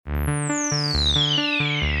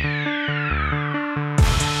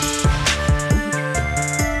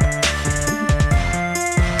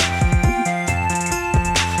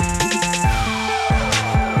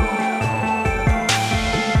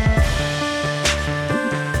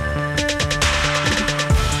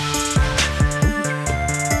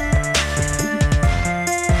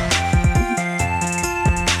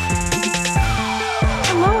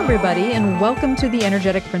everybody, and welcome to the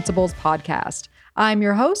Energetic Principles podcast. I'm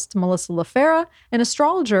your host, Melissa LaFera, an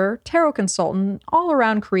astrologer, tarot consultant,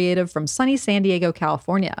 all-around creative from sunny San Diego,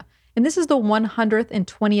 California. And this is the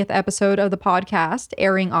 120th episode of the podcast,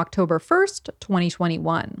 airing October 1st,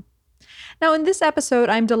 2021. Now, in this episode,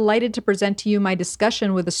 I'm delighted to present to you my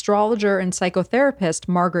discussion with astrologer and psychotherapist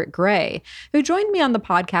Margaret Gray, who joined me on the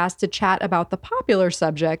podcast to chat about the popular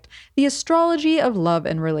subject, the astrology of love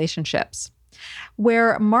and relationships,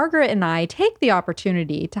 where Margaret and I take the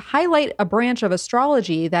opportunity to highlight a branch of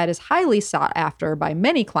astrology that is highly sought after by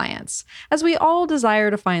many clients, as we all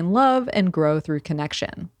desire to find love and grow through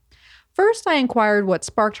connection. First, I inquired what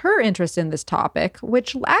sparked her interest in this topic,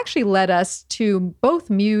 which actually led us to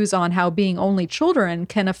both muse on how being only children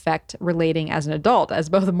can affect relating as an adult, as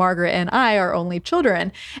both Margaret and I are only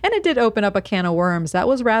children, and it did open up a can of worms that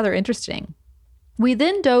was rather interesting. We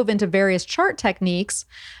then dove into various chart techniques,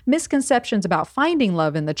 misconceptions about finding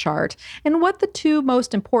love in the chart, and what the two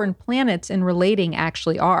most important planets in relating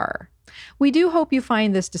actually are. We do hope you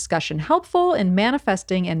find this discussion helpful in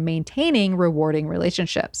manifesting and maintaining rewarding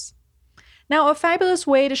relationships. Now, a fabulous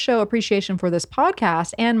way to show appreciation for this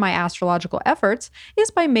podcast and my astrological efforts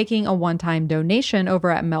is by making a one-time donation over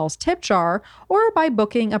at Mel's Tip Jar or by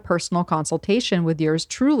booking a personal consultation with yours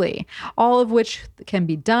truly, all of which can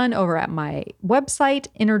be done over at my website,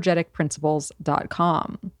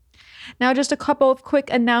 energeticprinciples.com. Now, just a couple of quick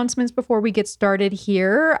announcements before we get started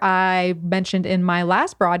here. I mentioned in my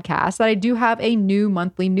last broadcast that I do have a new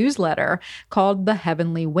monthly newsletter called The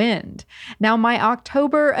Heavenly Wind. Now, my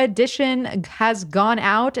October edition has gone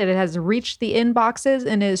out and it has reached the inboxes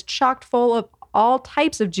and is chock full of all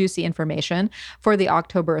types of juicy information for the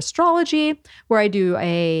October astrology, where I do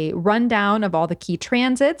a rundown of all the key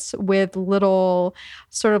transits with little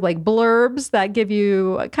sort of like blurbs that give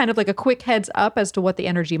you kind of like a quick heads up as to what the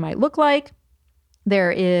energy might look like.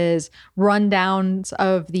 There is rundowns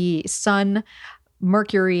of the sun,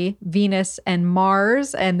 Mercury, Venus, and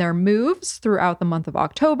Mars and their moves throughout the month of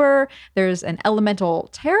October. There's an elemental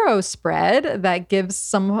tarot spread that gives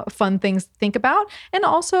some fun things to think about, and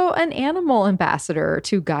also an animal ambassador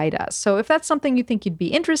to guide us. So if that's something you think you'd be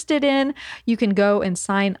interested in, you can go and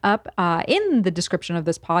sign up in the description of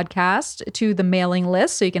this podcast to the mailing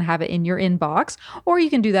list so you can have it in your inbox, or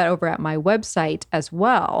you can do that over at my website as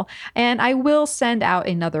well. And I will send out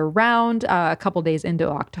another round a couple days into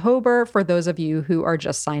October for those of you who are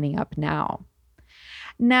just signing up now.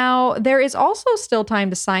 Now, there is also still time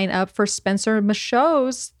to sign up for Spencer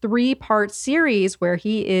Michaud's 3-part series where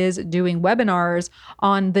he is doing webinars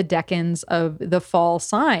on the decans of the fall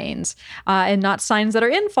signs, and not signs that are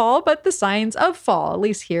in fall, but the signs of fall, at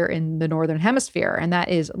least here in the Northern Hemisphere. And that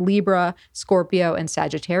is Libra, Scorpio, and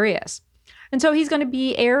Sagittarius. And so he's going to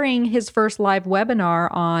be airing his first live webinar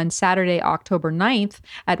on Saturday, October 9th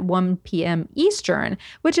at 1 p.m. Eastern,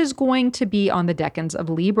 which is going to be on the decans of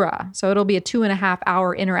Libra. So it'll be a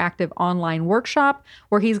 2.5-hour interactive online workshop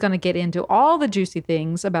where he's going to get into all the juicy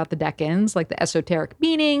things about the decans, like the esoteric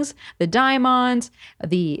meanings, the daimons,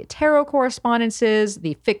 the tarot correspondences,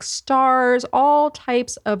 the fixed stars, all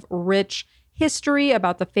types of rich history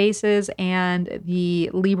about the faces and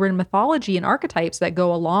the Libran mythology and archetypes that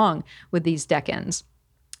go along with these decans.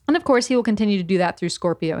 And of course, he will continue to do that through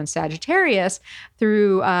Scorpio and Sagittarius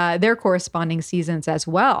through their corresponding seasons as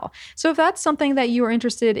well. So if that's something that you are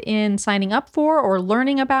interested in signing up for or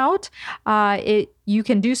learning about, you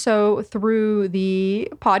can do so through the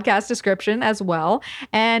podcast description as well.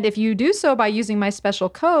 And if you do so by using my special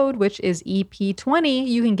code, which is EP20,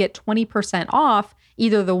 you can get 20% off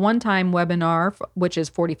either the one-time webinar, which is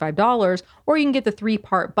 $45, or you can get the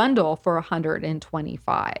 3-part bundle for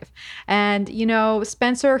 $125. And, you know,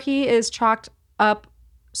 Spencer, he is chalked up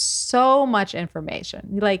so much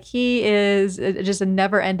information. Like, he is just a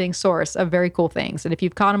never-ending source of very cool things. And if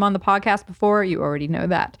you've caught him on the podcast before, you already know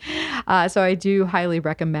that. So I do highly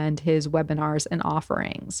recommend his webinars and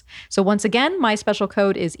offerings. So once again, my special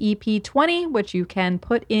code is EP20, which you can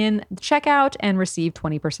put in checkout and receive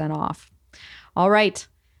 20% off. All right.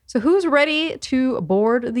 So who's ready to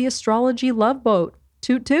board the astrology love boat?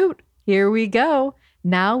 Toot toot. Here we go.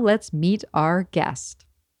 Now let's meet our guest.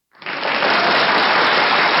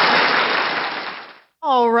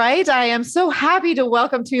 All right. I am so happy to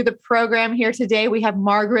welcome to the program here today. We have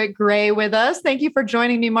Margaret Gray with us. Thank you for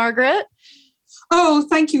joining me, Margaret. Oh,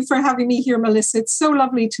 thank you for having me here, Melissa. It's so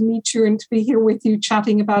lovely to meet you and to be here with you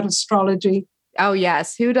chatting about astrology. Oh,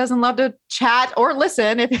 yes. Who doesn't love to chat or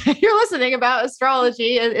listen? If you're listening about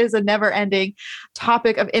astrology, it is a never ending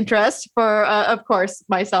topic of interest for, of course,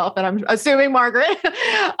 myself. And I'm assuming Margaret.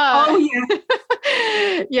 Oh, yeah.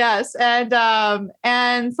 Yes.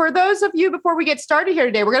 And for those of you, before we get started here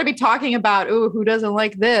today, we're going to be talking about, who doesn't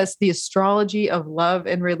like this? The astrology of love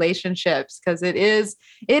and relationships, because it is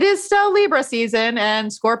still Libra season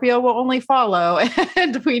and Scorpio will only follow.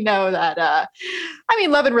 And we know that,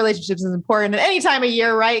 love and relationships is important at any time of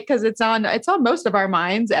year, right? Because it's on most of our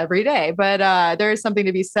minds every day. But there is something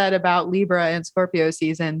to be said about Libra and Scorpio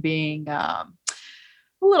season being, a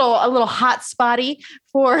little hot spotty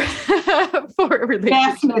for for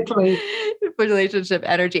Definitely. relationship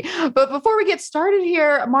energy. But before we get started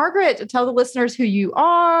here, Margaret, tell the listeners who you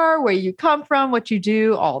are, where you come from, what you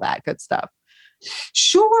do, all that good stuff.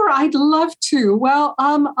 Sure, I'd love to. Well,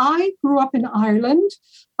 I grew up in Ireland,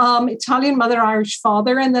 Italian mother, Irish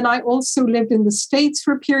father. And then I also lived in the States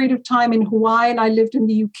for a period of time, in Hawaii, and I lived in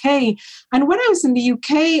the UK. And when I was in the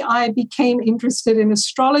UK, I became interested in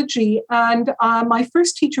astrology. And my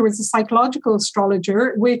first teacher was a psychological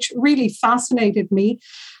astrologer, which really fascinated me.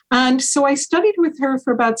 And so I studied with her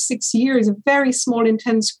for about 6 years, a very small,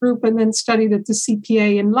 intense group, and then studied at the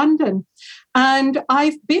CPA in London. And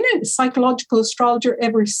I've been a psychological astrologer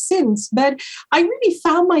ever since, but I really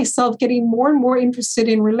found myself getting more and more interested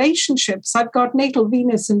in relationships. I've got natal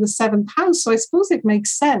Venus in the 7th house, so I suppose it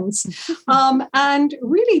makes sense. And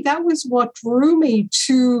really, that was what drew me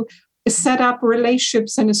to set up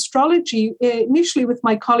relationships and astrology, initially with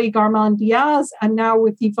my colleague Armand Diaz, and now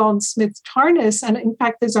with Yvonne Smith-Tarnas. And in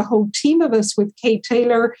fact, there's a whole team of us with Kay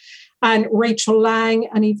Taylor and Rachel Lang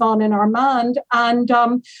and Yvonne and Armand. And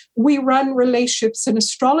we run relationships and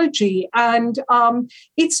astrology. And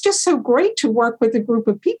it's just so great to work with a group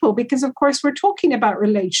of people because, of course, we're talking about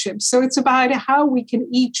relationships. So it's about how we can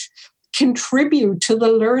each contribute to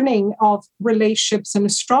the learning of relationships and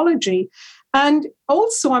astrology. And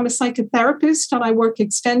also, I'm a psychotherapist and I work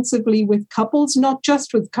extensively with couples, not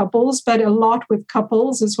just with couples, but a lot with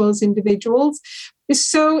couples as well as individuals.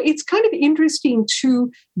 So it's kind of interesting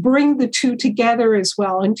to bring the two together as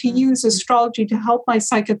well and to use astrology to help my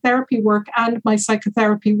psychotherapy work, and my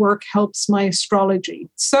psychotherapy work helps my astrology.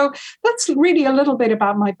 So that's really a little bit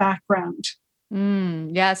about my background.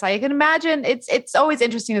 Yes, I can imagine. It's always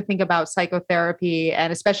interesting to think about psychotherapy,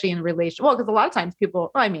 and especially in relation. Well, because a lot of times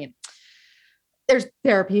people, there's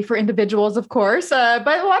therapy for individuals, of course, but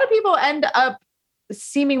a lot of people end up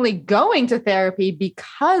seemingly going to therapy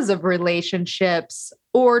because of relationships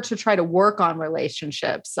or to try to work on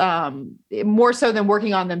relationships, more so than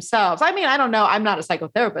working on themselves. I don't know. I'm not a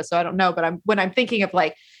psychotherapist, so I don't know. But when I'm thinking of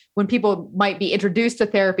like when people might be introduced to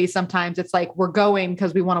therapy, sometimes it's like we're going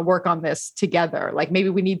because we want to work on this together. Like maybe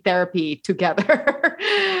we need therapy together.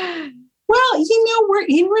 Well, we're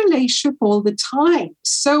in relationship all the time.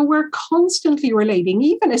 So we're constantly relating.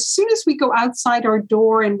 Even as soon as we go outside our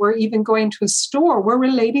door and we're even going to a store, we're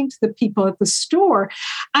relating to the people at the store.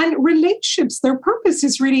 And relationships, their purpose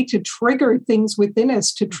is really to trigger things within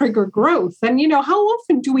us, to trigger growth. And, how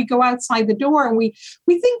often do we go outside the door and we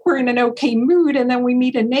think we're in an okay mood, and then we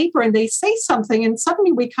meet a neighbor and they say something and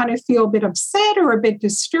suddenly we kind of feel a bit upset or a bit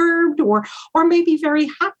disturbed or maybe very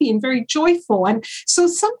happy and very joyful. And so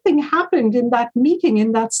something happened in that meeting,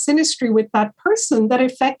 in that synastry with that person that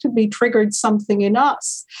effectively triggered something in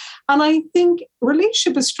us. And I think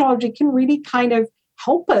relationship astrology can really kind of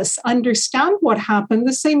help us understand what happened.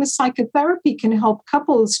 The same as psychotherapy can help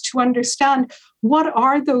couples to understand what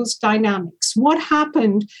are those dynamics, what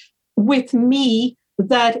happened with me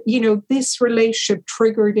that, this relationship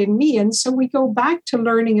triggered in me. And so we go back to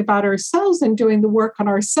learning about ourselves and doing the work on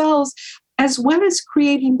ourselves, as well as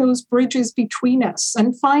creating those bridges between us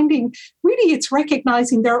and finding, really, it's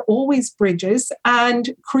recognizing there are always bridges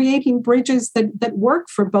and creating bridges that work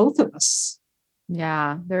for both of us.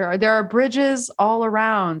 Yeah, there are bridges all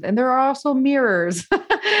around, and there are also mirrors.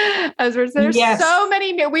 There's Yes. So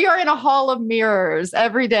many. We are in a hall of mirrors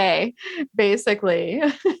every day, basically.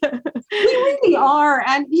 We really are.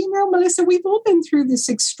 And, Melissa, we've all been through this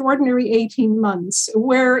extraordinary 18 months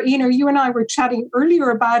where, you and I were chatting earlier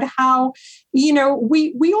about how, we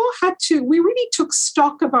really took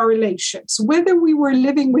stock of our relationships, whether we were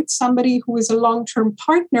living with somebody who was a long-term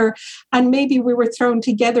partner and maybe we were thrown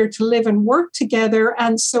together to live and work together.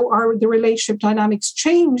 And so the relationship dynamics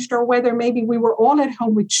changed, or whether maybe we were all at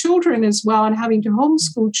home with children as well and having to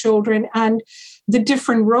homeschool children and the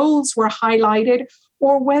different roles were highlighted,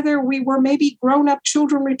 or whether we were maybe grown-up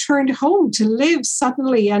children returned home to live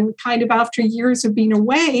suddenly and kind of after years of being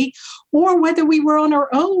away, or whether we were on our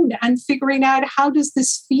own and figuring out how does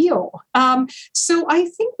this feel. So I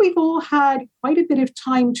think we've all had quite a bit of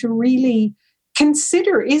time to really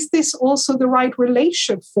consider, is this also the right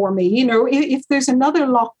relationship for me? If there's another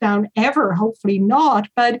lockdown ever, hopefully not,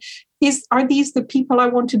 but are these the people I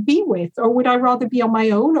want to be with? Or would I rather be on my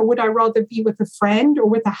own? Or would I rather be with a friend or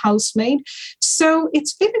with a housemate? So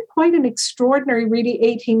it's been quite an extraordinary, really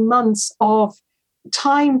 18 months of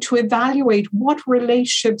time to evaluate what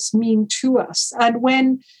relationships mean to us. And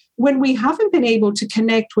when we haven't been able to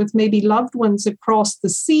connect with maybe loved ones across the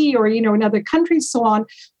sea or, in other countries, so on,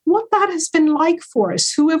 what that has been like for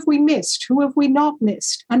us. Who have we missed? Who have we not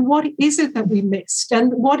missed? And what is it that we missed?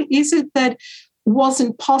 And what is it that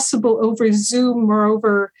wasn't possible over Zoom or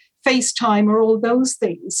over FaceTime or all those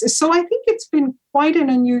things? So I think it's been quite an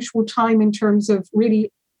unusual time in terms of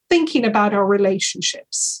really thinking about our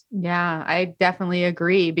relationships. Yeah, I definitely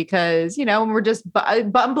agree because, when we're just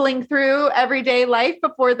bumbling through everyday life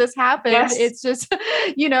before this happened, yes. It's just,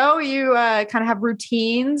 you kind of have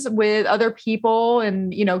routines with other people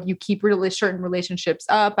and, you keep certain relationships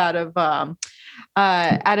up out of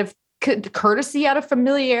courtesy, out of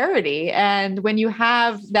familiarity. And when you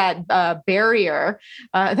have that barrier,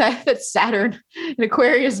 that Saturn and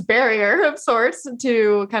Aquarius barrier of sorts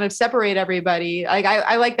to kind of separate everybody, like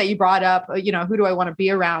I like that you brought up, who do I want to be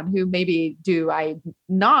around? Who maybe do I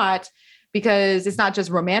not? Because it's not just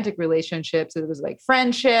romantic relationships. It was like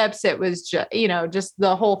friendships. It was just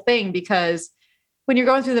the whole thing, because when you're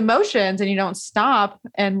going through the motions and you don't stop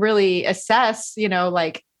and really assess,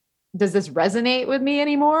 does this resonate with me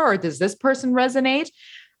anymore? Or does this person resonate?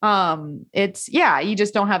 You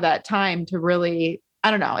just don't have that time to really,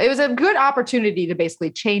 I don't know. It was a good opportunity to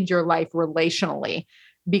basically change your life relationally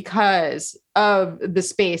because of the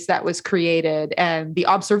space that was created and the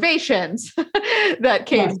observations that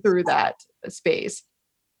came through that space.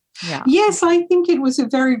 Yeah. Yes, I think it was a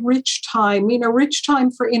very rich time, rich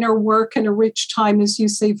time for inner work and a rich time, as you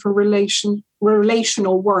say, for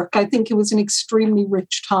relational work. I think it was an extremely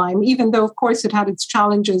rich time, even though, of course, it had its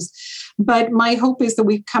challenges. But my hope is that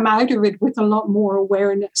we've come out of it with a lot more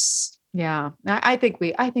awareness. Yeah, I think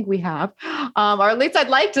we have, or at least I'd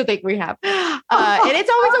like to think we have. And it's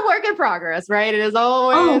always a work in progress, right? It is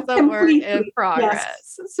always a work in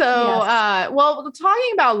progress. Yes. So, well,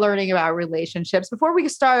 talking about learning about relationships, before we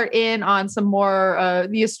start in on some more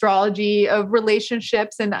the astrology of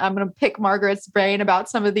relationships, and I'm going to pick Margaret's brain about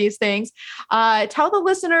some of these things. Tell the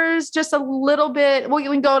listeners just a little bit. Well, we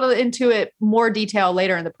can go into it more detail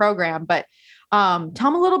later in the program, but tell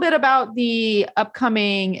them a little bit about the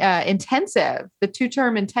upcoming intensive, the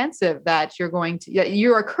 2-term intensive that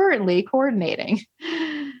you are currently coordinating.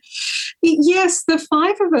 Yes, the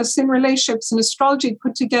 5 of us in relationships and astrology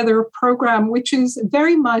put together a program which is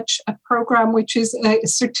very much a program which is a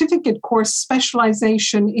certificate course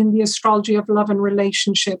specialization in the astrology of love and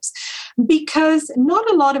relationships, because not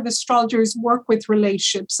a lot of astrologers work with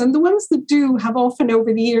relationships. And the ones that do have often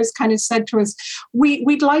over the years kind of said to us,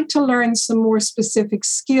 we'd like to learn some more specific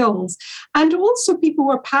skills. And also people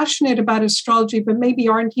who are passionate about astrology, but maybe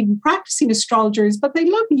aren't even practicing astrologers, but they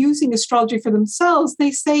love using astrology for themselves.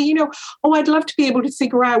 They say, oh, I'd love to be able to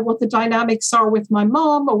figure out what the dynamics are with my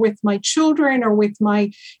mom or with my children or with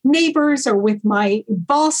my neighbors or with my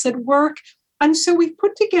boss at work. And so we've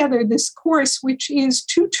put together this course, which is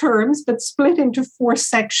 2 terms, but split into 4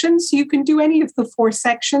 sections. So you can do any of the 4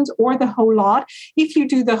 sections or the whole lot. If you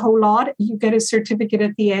do the whole lot, you get a certificate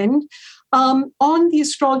at the end. On the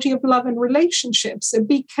astrology of love and relationships,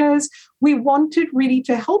 because we wanted really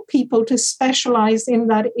to help people to specialize in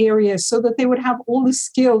that area so that they would have all the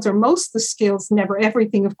skills, or most of the skills, never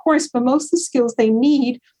everything, of course, but most of the skills they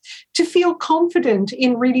need to feel confident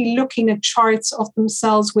in really looking at charts of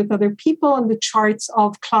themselves with other people and the charts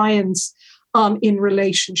of clients in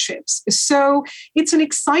relationships. So it's an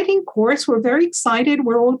exciting course. We're very excited.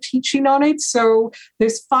 We're all teaching on it. So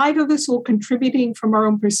there's 5 of us all contributing from our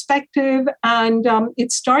own perspective. And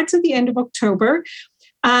it starts at the end of October.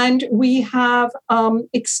 And we have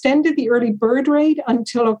extended the early bird rate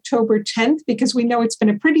until October 10th, because we know it's been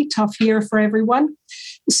a pretty tough year for everyone.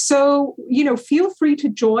 So, feel free to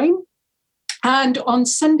join. And on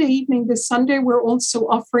Sunday evening, this Sunday, we're also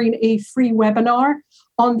offering a free webinar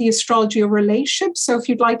on the astrology of relationships. So if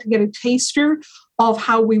you'd like to get a taster of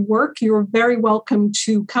how we work, you're very welcome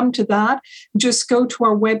to come to that. Just go to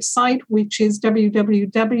our website, which is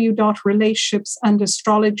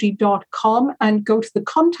www.relationshipsandastrology.com, and go to the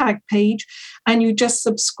contact page, and you just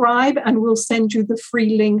subscribe, and we'll send you the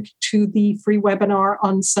free link to the free webinar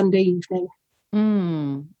on Sunday evening.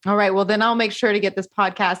 All right. Well, then I'll make sure to get this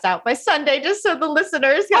podcast out by Sunday, just so the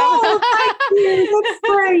listeners have. Oh, thank you. That's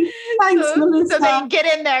great. Thanks, So they Melissa. can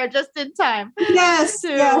get in there just in time. Yes,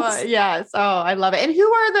 yes. Yes. Oh, I love it. And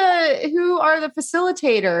who are the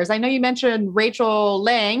facilitators? I know you mentioned Rachel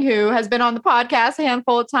Lang, who has been on the podcast a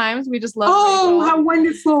handful of times. We just love Oh, Rachel. how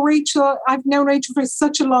wonderful, Rachel. I've known Rachel for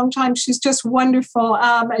such a long time. She's just wonderful.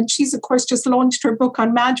 And she's, of course, just launched her book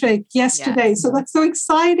on magic yesterday. Yes. So that's so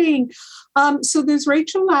exciting. So there's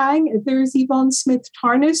Rachel Lang. There's Yvonne Smith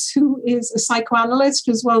Tarnas, who is a psychoanalyst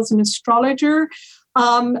as well as an astrologer.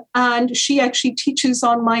 And she actually teaches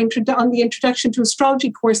on on the Introduction to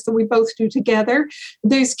Astrology course that we both do together.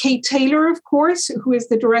 There's Kate Taylor, of course, who is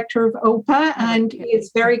the director of OPA and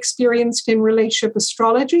is very experienced in relationship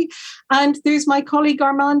astrology. And there's my colleague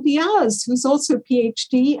Armand Diaz, who's also a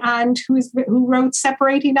PhD and who wrote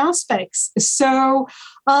Separating Aspects. So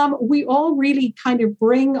we all really kind of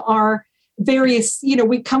bring our various,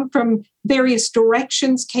 we come from various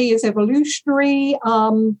directions. Kay is evolutionary.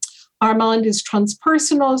 Armand is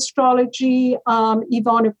transpersonal astrology.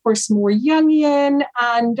 Yvonne, of course, more Jungian.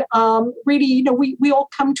 And really, we all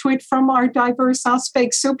come to it from our diverse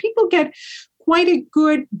aspects. So people get quite a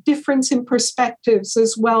good difference in perspectives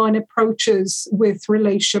as well and approaches with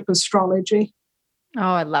relationship astrology.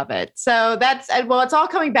 Oh, I love it. So it's all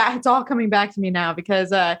coming back. It's all coming back to me now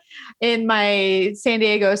because in my San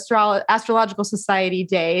Diego Astrological Society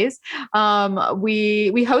days,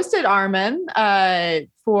 we hosted Armin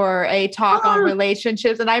for a talk on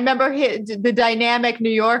relationships. And I remember the dynamic New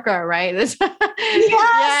Yorker, right?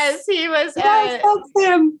 Yes, he was. Yes, that's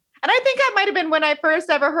him. And I think that might have been when I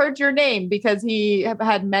first ever heard your name because he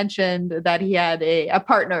had mentioned that he had a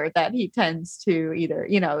partner that he tends to either,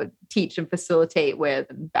 teach and facilitate with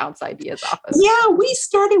and bounce ideas off of. Yeah, we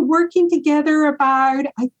started working together about,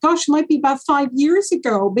 it might be about 5 years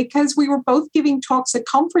ago because we were both giving talks at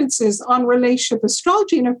conferences on relationship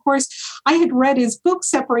astrology. And of course, I had read his book,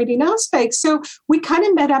 Separating Aspects. So we kind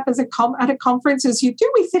of met up at a conference as you do.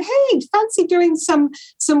 We said, hey, fancy doing some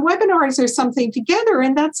webinars or something together.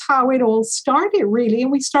 And that's how it all started, really. And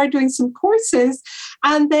we started doing some courses.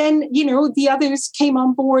 And then, the others came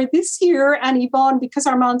on board this year. And Yvonne, because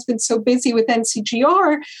Armand's been so busy with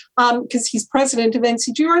NCGR, because he's president of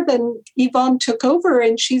NCGR, then Yvonne took over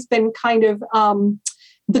and she's been kind of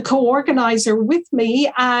the co-organizer with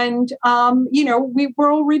me. And, we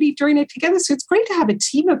were already doing it together. So it's great to have a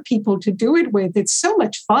team of people to do it with. It's so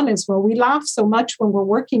much fun as well. We laugh so much when we're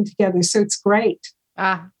working together. So it's great.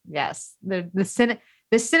 Yes. The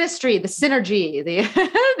synastry, the synergy,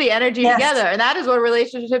 the energy together. And that is what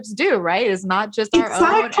relationships do, right? It's not just our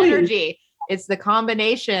own energy. It's the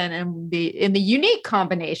combination and the unique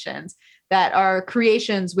combinations that are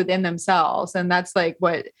creations within themselves. And that's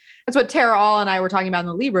what Tara All and I were talking about in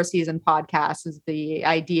the Libra season podcast is the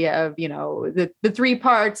idea of, the three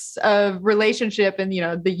parts of relationship and,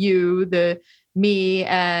 the you, the me,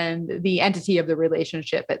 and the entity of the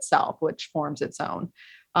relationship itself, which forms its own.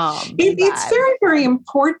 It's very, very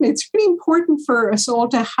important. It's really important for us all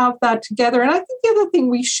to have that together. And I think the other thing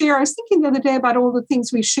we share, I was thinking the other day about all the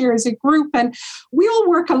things we share as a group, and we all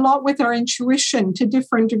work a lot with our intuition to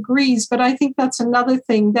different degrees. But I think that's another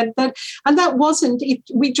thing that wasn't it.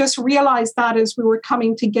 We just realized that as we were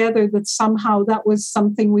coming together, that somehow that was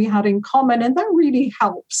something we had in common. And that really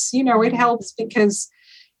helps. It helps because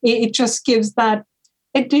it just gives that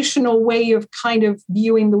additional way of kind of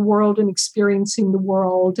viewing the world and experiencing the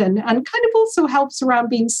world and kind of also helps around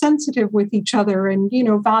being sensitive with each other and,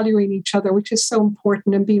 valuing each other, which is so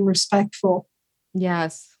important, and being respectful.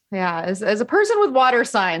 Yes. Yeah. As a person with water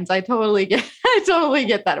signs, I totally get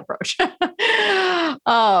that approach.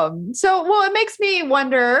 It makes me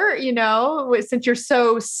wonder, since you're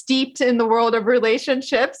so steeped in the world of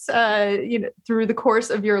relationships, through the course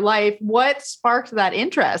of your life, what sparked that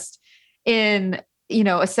interest in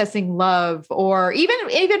assessing love, or even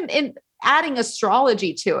in adding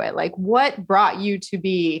astrology to it? Like, what brought you to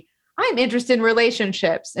be, I'm interested in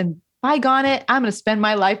relationships, and by gone it, I'm going to spend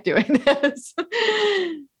my life doing this.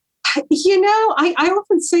 I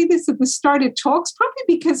often say this at the start of talks, probably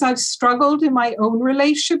because I've struggled in my own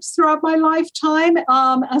relationships throughout my lifetime.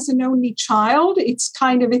 As an only child, it's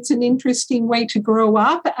an interesting way to grow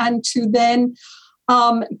up and to then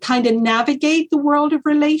kind of navigate the world of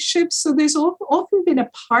relationships. So there's often been a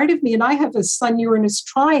part of me, and I have a Sun Uranus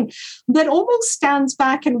trine, that almost stands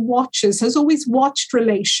back and has always watched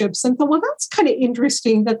relationships and thought, well, that's kind of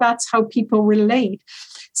interesting that's how people relate.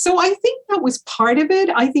 So I think that was part of it.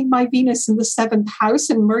 I think my Venus in the seventh house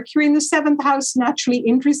and Mercury in the seventh house naturally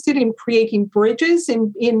interested in creating bridges,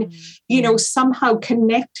 in somehow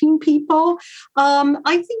connecting people.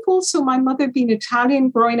 I think also my mother being Italian,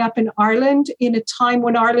 growing up in Ireland in a time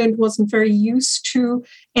when Ireland wasn't very used to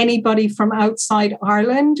anybody from outside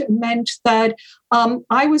Ireland, meant that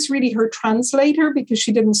I was really her translator because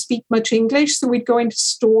she didn't speak much English. So we'd go into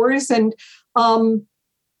stores and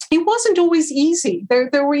it wasn't always easy. There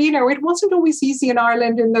were, it wasn't always easy in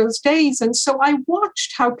Ireland in those days. And so I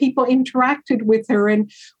watched how people interacted with her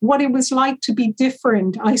and what it was like to be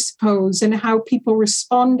different, I suppose, and how people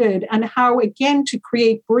responded and how, again, to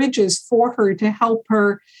create bridges for her to help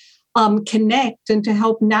her connect and to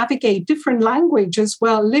help navigate different language as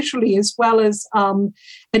well, literally, as well as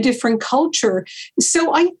a different culture.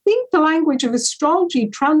 So I think the language of astrology,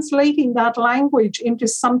 translating that language into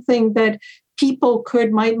something that people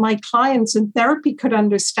could, my clients in therapy could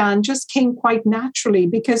understand, just came quite naturally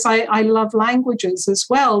because I love languages as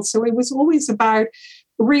well. So it was always about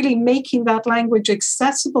really making that language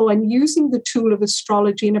accessible and using the tool of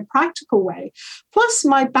astrology in a practical way. Plus,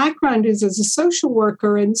 my background is as a social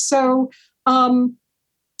worker. And so,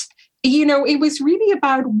 it was really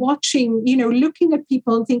about watching, looking at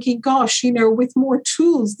people and thinking, gosh, with more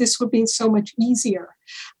tools, this would be so much easier.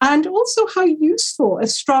 And also how useful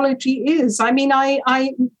astrology is. I mean,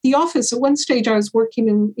 the office, at one stage I was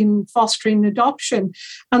working in fostering adoption,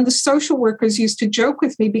 and the social workers used to joke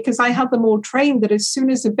with me because I had them all trained that as soon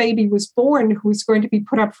as a baby was born who was going to be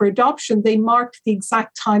put up for adoption, they marked the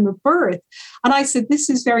exact time of birth. And I said, this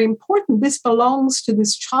is very important. This belongs to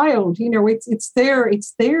this child. It's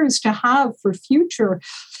theirs to have for future.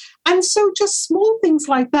 And so just small things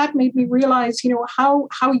like that made me realize, how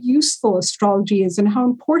useful astrology is and how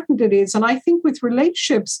important it is. And I think with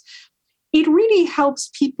relationships, it really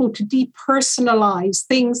helps people to depersonalize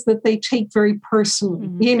things that they take very personally.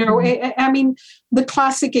 Mm-hmm. I mean, the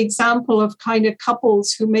classic example of kind of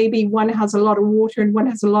couples who maybe one has a lot of water and one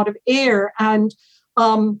has a lot of air, and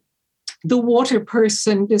the water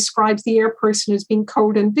person describes the air person as being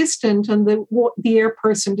cold and distant, and the air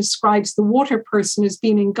person describes the water person as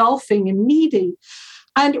being engulfing and needy.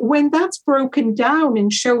 And when that's broken down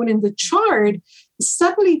and shown in the chart,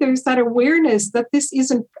 suddenly there's that awareness that this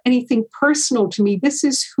isn't anything personal to me. This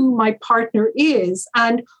is who my partner is.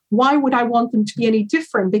 And why would I want them to be any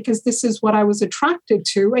different? Because this is what I was attracted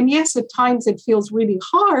to. And yes, at times it feels really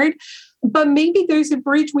hard, but maybe there's a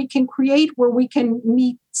bridge we can create where we can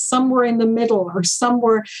meet somewhere in the middle or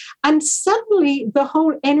somewhere. And suddenly the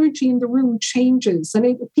whole energy in the room changes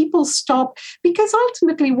and people stop, because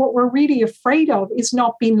ultimately what we're really afraid of is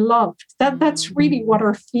not being loved. That's really what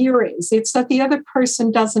our fear is. It's that the other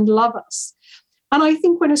person doesn't love us. And I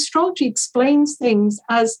think when astrology explains things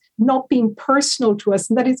as not being personal to us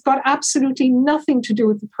and that it's got absolutely nothing to do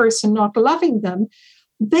with the person not loving them,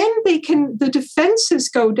 then the defenses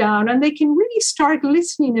go down and they can really start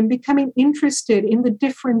listening and becoming interested in the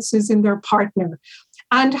differences in their partner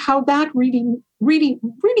and how that really, really,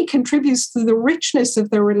 really contributes to the richness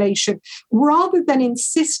of their relationship, rather than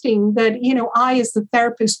insisting that, I as the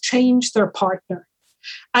therapist change their partner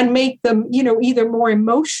and make them, either more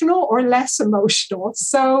emotional or less emotional.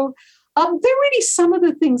 So they're really some of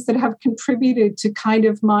the things that have contributed to kind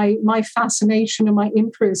of my fascination and my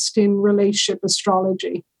interest in relationship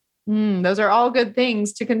astrology. Those are all good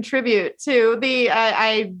things to contribute to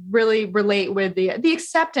I really relate with the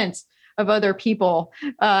acceptance of other people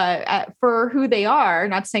for who they are.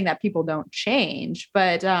 Not saying that people don't change,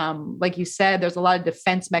 but like you said, there's a lot of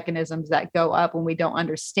defense mechanisms that go up when we don't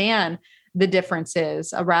understand the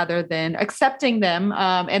differences rather than accepting them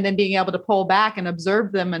and then being able to pull back and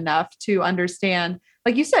observe them enough to understand,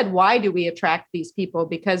 like you said, why do we attract these people?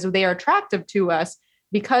 Because they are attractive to us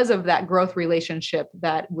because of that growth relationship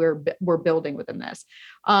that we're building within this.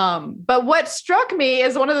 But what struck me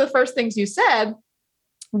is one of the first things you said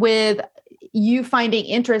with you finding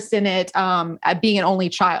interest in it at being an only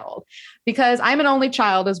child, because I'm an only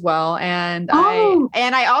child as well. And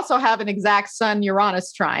I also have an exact Sun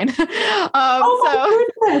Uranus trine. So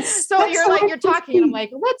you're talking and I'm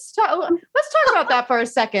like, let's talk about that for a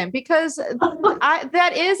second, because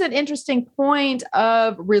that is an interesting point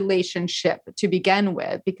of relationship to begin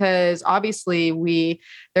with, because obviously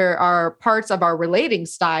there are parts of our relating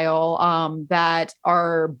style that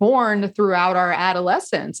are born throughout our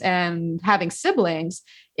adolescence, and having siblings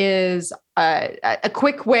is a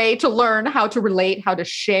quick way to learn how to relate, how to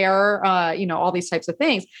share, all these types of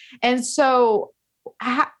things. And so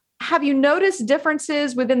have you noticed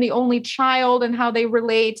differences within the only child and how they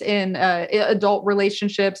relate in adult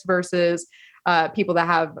relationships versus people that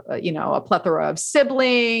have, a plethora of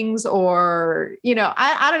siblings, or,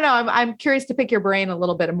 I don't know. I'm curious to pick your brain a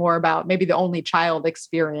little bit more about maybe the only child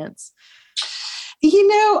experience.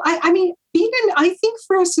 I mean, I think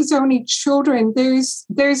for us as only children, there's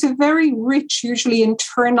a very rich, usually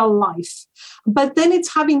internal life, but then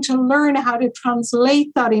it's having to learn how to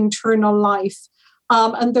translate that internal life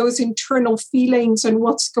and those internal feelings and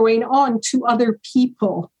what's going on to other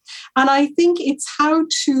people. And I think it's how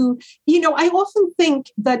to, I often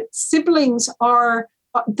think that siblings are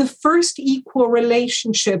the first equal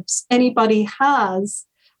relationships anybody has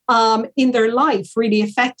in their life, really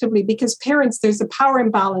effectively, because parents, there's a power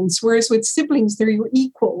imbalance, whereas with siblings, they're your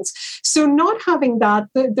equals. So not having that,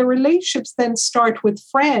 the relationships then start with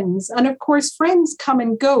friends. And of course, friends come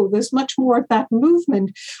and go. There's much more of that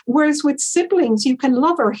movement. Whereas with siblings, you can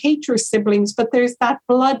love or hate your siblings, but there's that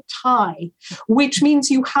blood tie, which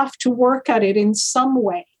means you have to work at it in some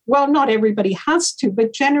way. Well, not everybody has to,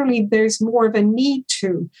 but generally there's more of a need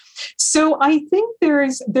to. So I think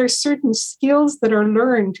there's certain skills that are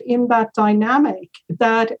learned in that dynamic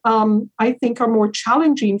that I think are more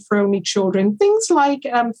challenging for only children. Things like,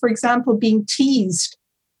 for example, being teased.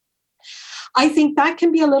 I think that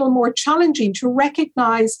can be a little more challenging to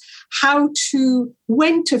recognize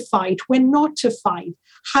when to fight, when not to fight,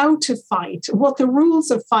 how to fight, what the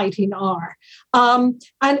rules of fighting are, and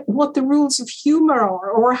what the rules of humor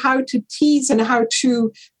are, or how to tease and how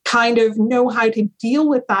to kind of know how to deal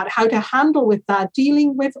with that, how to handle with that,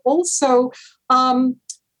 dealing with also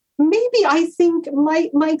maybe I think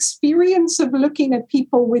my experience of looking at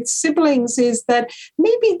people with siblings is that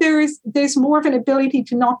maybe there's more of an ability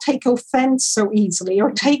to not take offense so easily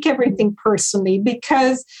or take everything personally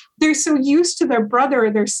because they're so used to their brother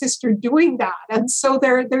or their sister doing that. And so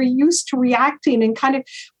they're used to reacting and kind of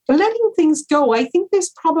letting things go. I think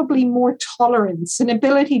there's probably more tolerance, an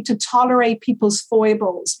ability to tolerate people's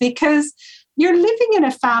foibles because you're living in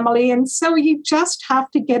a family, and so you just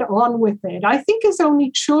have to get on with it. I think as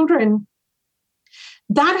only children,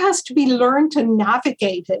 that has to be learned to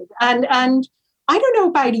navigate it. And I don't know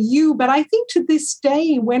about you, but I think to this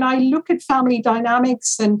day, when I look at family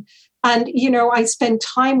dynamics and I spend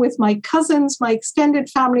time with my cousins, my extended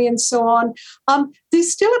family, and so on,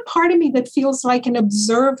 there's still a part of me that feels like an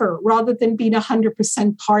observer rather than being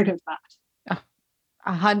 100% part of that.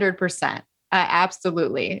 100%.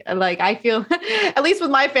 Absolutely. Like I feel, at least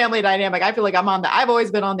with my family dynamic, I feel like I've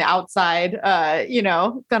always been on the outside,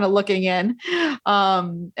 kind of looking in.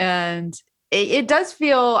 And it does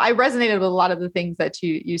feel, I resonated with a lot of the things that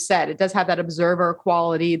you said. It does have that observer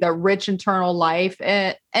quality, that rich internal life.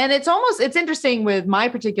 And it's interesting with my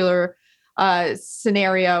particular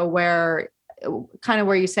scenario where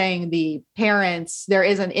you're saying the parents, there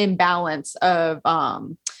is an imbalance of,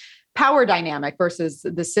 power dynamic versus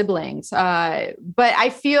the siblings. But I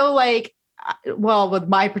feel like, with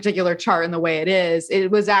my particular chart and the way it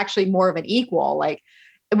was actually more of an equal,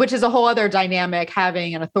 which is a whole other dynamic,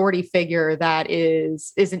 having an authority figure that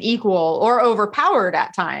is an equal or overpowered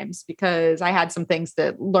at times, because I had some things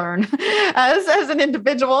to learn as an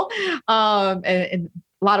individual, and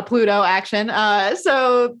a lot of Pluto action.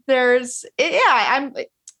 So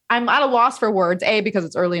I'm at a loss for words, because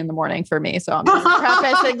it's early in the morning for me. So I'm just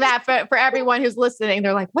prefacing that for everyone who's listening.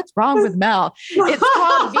 They're like, what's wrong with Mel? It's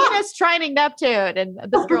called Venus trining Neptune. And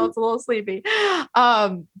this girl's a little sleepy.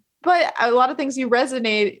 But a lot of things you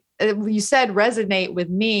said resonate with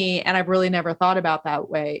me. And I've really never thought about that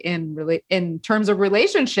way in terms of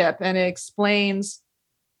relationship. And it explains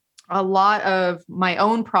a lot of my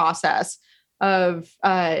own process of,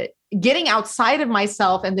 getting outside of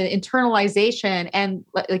myself and the internalization. And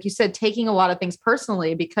like you said, taking a lot of things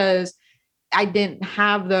personally because I didn't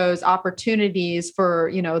have those opportunities for,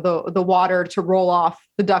 the water to roll off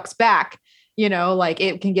the duck's back,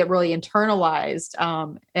 it can get really internalized.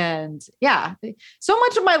 And yeah, so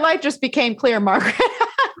much of my life just became clear, Margaret.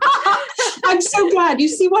 I'm so glad. You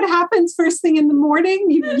see what happens first thing in the morning?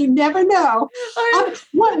 You never know.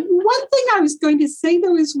 One thing I was going to say,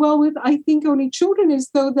 though, as well with, I think, only children is,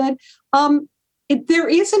 though, that there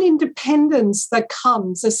is an independence that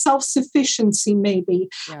comes, a self-sufficiency maybe.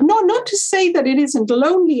 Yeah. Not to say that it isn't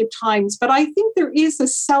lonely at times, but I think there is a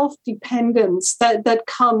self-dependence that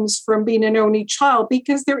comes from being an only child,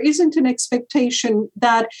 because there isn't an expectation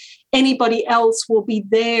that anybody else will be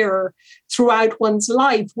there throughout one's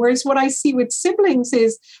life. Whereas what I see with siblings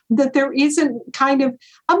is that there isn't kind of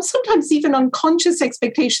sometimes even unconscious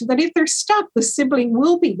expectation that if they're stuck, the sibling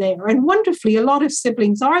will be there. And wonderfully, a lot of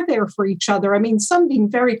siblings are there for each other. I mean, some being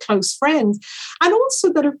very close friends. And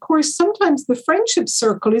also that, of course, sometimes the friendship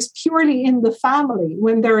circle is purely in the family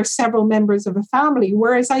when there are several members of a family.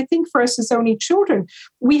 Whereas I think for us as only children,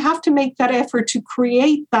 we have to make that effort to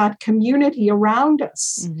create that community around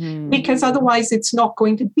us, because otherwise it's not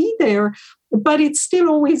going to be there. But it's still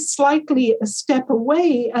always slightly a step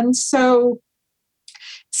away. And so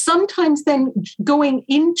sometimes then going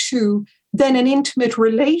into then an intimate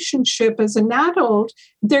relationship as an adult,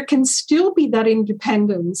 there can still be that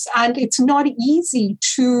independence. And it's not easy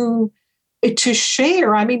to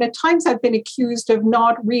share. I mean, at times I've been accused of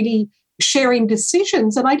not really sharing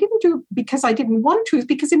decisions, and I didn't do it because I didn't want to. It's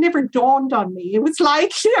because it never dawned on me. It was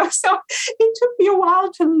like, so it took me a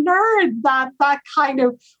while to learn that kind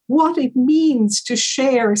of what it means to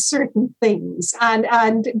share certain things,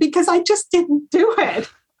 and because I just didn't do it.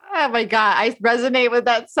 Oh my God, I resonate with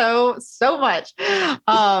that so much.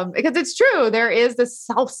 Because it's true. There is this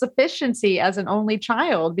self-sufficiency as an only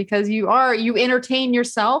child because you entertain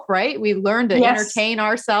yourself, right? We learn to entertain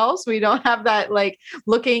ourselves. We don't have that like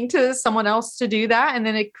looking to someone else to do that. And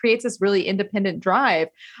then it creates this really independent drive.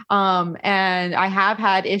 And I have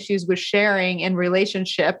had issues with sharing in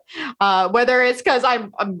relationship, whether it's because I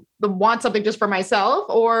want something just for myself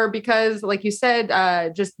or because, like you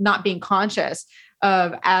said, just not being conscious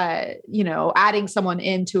of, adding someone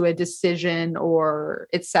into a decision or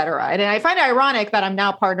et cetera. And I find it ironic that I'm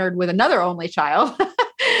now partnered with another only child. and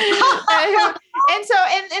so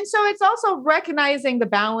it's also recognizing the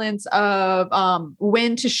balance of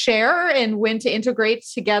when to share and when to integrate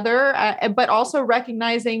together, but also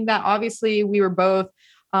recognizing that obviously we were both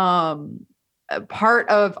part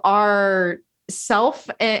of our self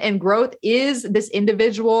and growth is this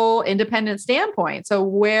individual independent standpoint. So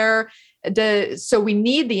we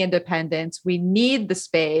need the independence, we need the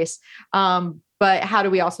space, but how do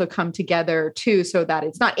we also come together too, so that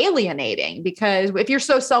it's not alienating? Because if you're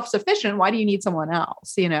so self-sufficient, why do you need someone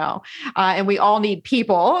else? And we all need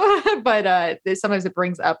people, but sometimes it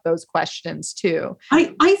brings up those questions too. I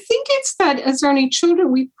think it's that as only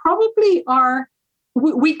children, we probably are.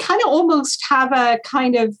 We kind of almost have a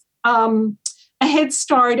kind of a head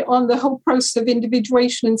start on the whole process of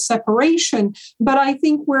individuation and separation. But I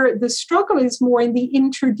think where the struggle is more in the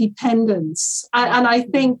interdependence. And I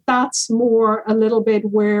think that's more a little bit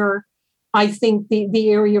where I think the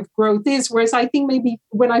area of growth is. Whereas I think maybe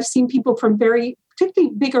when I've seen people from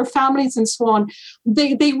particularly bigger families and so on,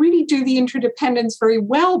 they really do the interdependence very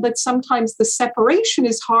well. But sometimes the separation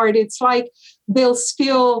is hard. It's like they'll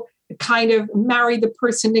still kind of marry the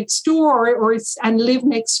person next door and live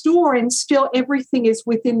next door, and still everything is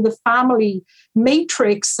within the family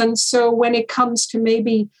matrix. And so when it comes to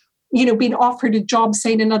maybe being offered a job,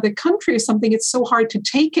 say in another country or something, it's so hard to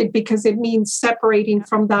take it because it means separating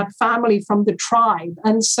from that family, from the tribe.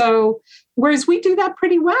 And so whereas we do that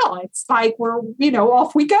pretty well, it's like we're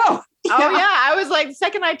off we go. Oh yeah. I was like, the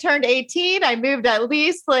second I turned 18, I moved at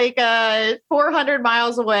least 400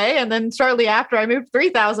 miles away. And then shortly after I moved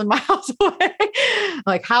 3,000 miles away.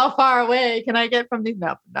 Like, how far away can I get from these?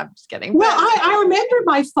 No, I'm just kidding. Well, I remember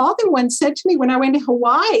my father once said to me when I went to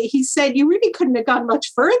Hawaii, he said, you really couldn't have gone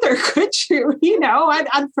much further, could you? And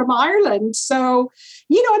I'm from Ireland. So,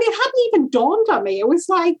 and it hadn't even dawned on me. It was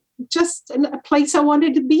like just a place I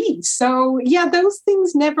wanted to be. So yeah, those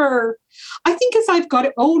things never, I think as I've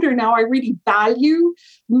got older now, I really value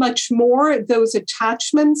much more those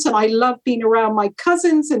attachments. And I love being around my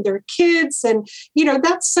cousins and their kids. And,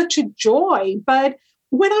 that's such a joy. But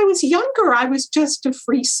when I was younger, I was just a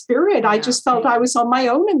free spirit. I just felt I was on my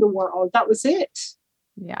own in the world. That was it.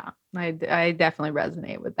 Yeah, I definitely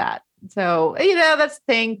resonate with that. So, that's the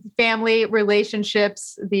thing, family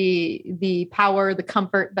relationships, the power, the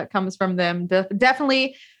comfort that comes from them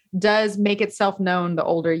definitely does make itself known the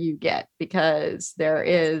older you get, because there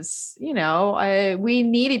is, we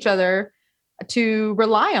need each other to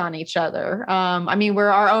rely on each other. We're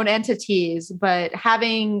our own entities, but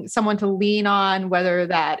having someone to lean on, whether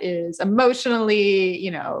that is emotionally,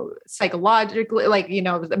 psychologically,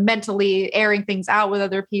 mentally airing things out with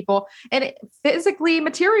other people, and physically,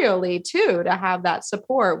 materially too, to have that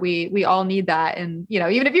support. We all need that. And,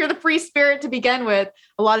 even if you're the free spirit to begin with,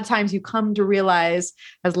 a lot of times you come to realize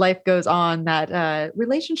as life goes on that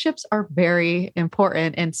relationships are very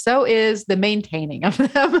important. And so is the maintaining of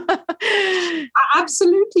them.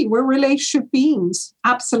 Absolutely. We're relationship beings.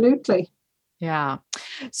 Absolutely. Yeah.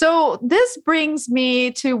 So this brings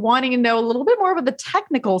me to wanting to know a little bit more about the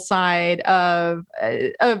technical side of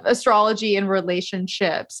astrology and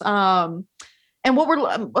relationships. And what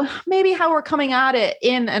we're maybe how we're coming at it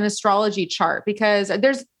in an astrology chart, because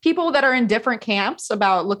there's people that are in different camps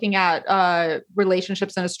about looking at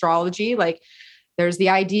relationships and astrology. Like there's the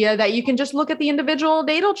idea that you can just look at the individual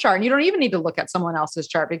natal chart and you don't even need to look at someone else's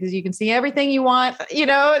chart because you can see everything you want,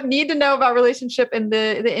 need to know about relationship in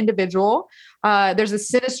the individual. There's a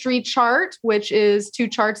synastry chart, which is two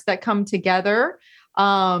charts that come together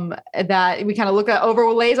that we kind of look at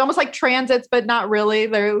overlays, almost like transits, but not really.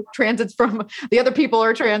 They're transits from the other people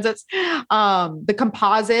or transits. The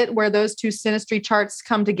composite, where those two synastry charts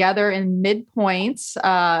come together in midpoints.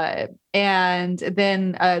 And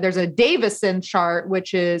then there's a Davison chart,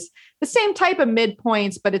 which is the same type of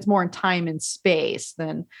midpoints, but it's more in time and space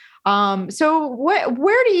than. So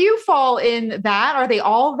where do you fall in that? Are they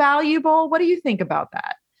all valuable? What do you think about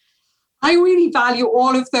that? I really value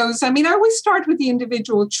all of those. I mean, I always start with the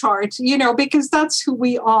individual chart, because that's who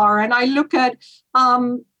we are. And I look at,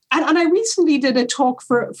 and I recently did a talk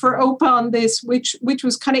for OPA on this, which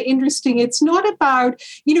was kind of interesting. It's not about,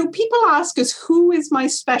 people ask us, who is my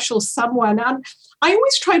special someone? And I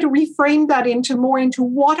always try to reframe that into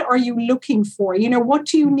what are you looking for? What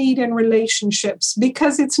do you need in relationships?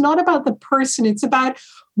 Because it's not about the person, it's about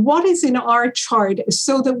what is in our chart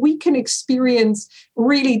so that we can experience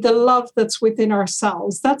really the love that's within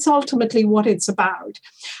ourselves. That's ultimately what it's about.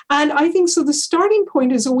 And I think so the starting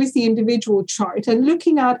point is always the individual chart and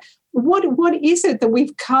looking at what is it that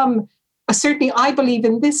we've come, certainly I believe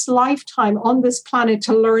in this lifetime on this planet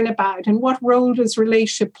to learn about, and what role does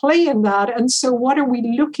relationship play in that? And so what are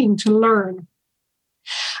we looking to learn?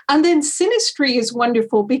 And then synastry is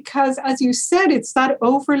wonderful because, as you said, it's that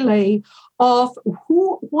overlay of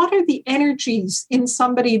what are the energies in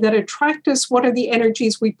somebody that attract us? What are the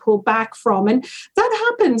energies we pull back from? And that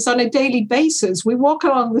happens on a daily basis. We walk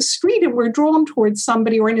along the street and we're drawn towards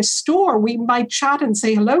somebody, or in a store, we might chat and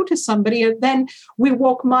say hello to somebody, and then we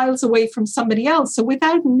walk miles away from somebody else. So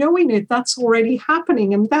without knowing it, that's already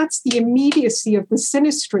happening. And that's the immediacy of the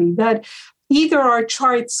synastry, that either our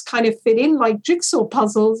charts kind of fit in like jigsaw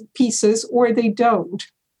puzzle pieces or they don't.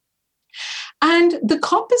 And the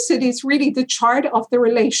composite is really the chart of the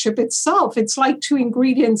relationship itself. It's like two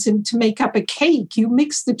ingredients to make up a cake. You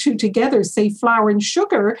mix the two together, say flour and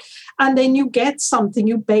sugar, and then you get something,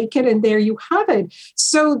 you bake it, and there you have it.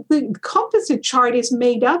 So the composite chart is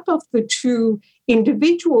made up of the two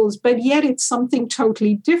individuals, but yet it's something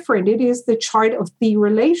totally different. It is the chart of the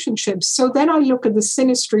relationship. So then I look at the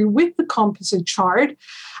synastry with the composite chart,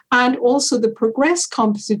 and also the progressed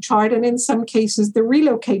composite chart, and in some cases, the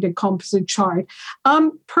relocated composite chart.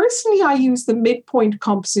 Personally, I use the midpoint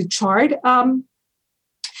composite chart.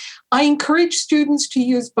 I encourage students to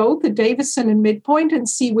use both the Davison and midpoint and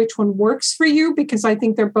see which one works for you, because I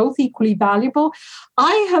think they're both equally valuable.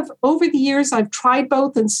 I have, over the years, I've tried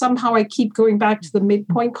both, and somehow I keep going back to the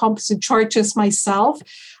midpoint composite chart just myself.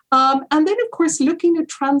 And then, of course, looking at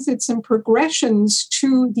transits and progressions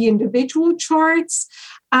to the individual charts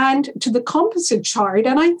and to the composite chart.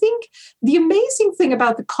 And I think the amazing thing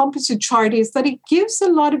about the composite chart is that it gives a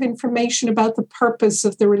lot of information about the purpose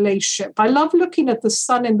of the relationship. I love looking at the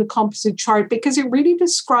sun in the composite chart because it really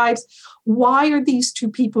describes, why are these two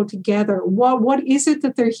people together? What is it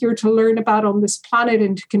that they're here to learn about on this planet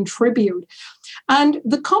and to contribute? And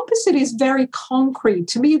the composite is very concrete.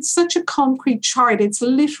 To me, it's such a concrete chart. It's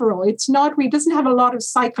literal. It doesn't have a lot of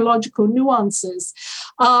psychological nuances.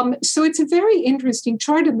 So it's a very interesting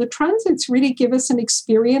chart. And the transits really give us an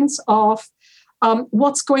experience of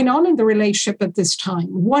what's going on in the relationship at this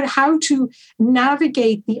time, how to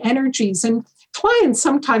navigate the energies. And clients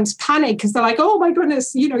sometimes panic because they're like, oh my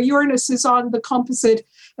goodness, Uranus is on the composite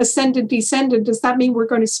ascendant, descendant. Does that mean we're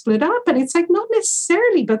going to split up? And it's like, not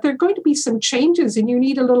necessarily, but there are going to be some changes and you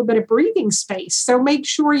need a little bit of breathing space. So make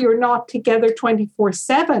sure you're not together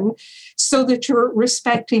 24/7 so that you're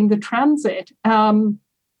respecting the transit.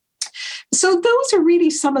 So those are really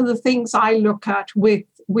some of the things I look at with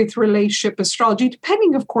relationship astrology,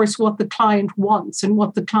 depending, of course, what the client wants and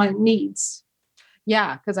what the client needs.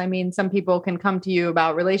 Yeah, because I mean, some people can come to you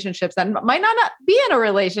about relationships that might not be in a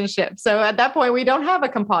relationship. So at that point, we don't have a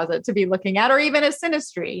composite to be looking at, or even a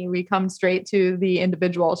synastry. We come straight to the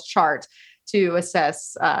individual's chart to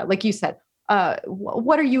assess, like you said,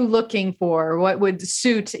 what are you looking for? What would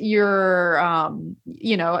suit your,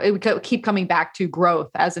 it would keep coming back to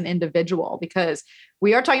growth as an individual, because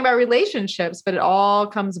we are talking about relationships, but it all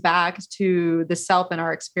comes back to the self and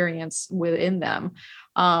our experience within them.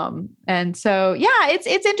 And so, yeah, it's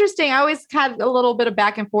interesting. I always had a little bit of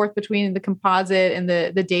back and forth between the composite and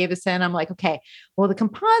the Davison. I'm like, okay, well, the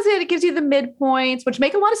composite, it gives you the midpoints, which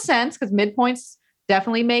make a lot of sense because midpoints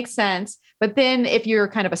definitely make sense. But then if you're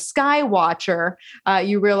kind of a sky watcher,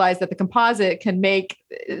 you realize that the composite can make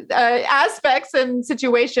aspects and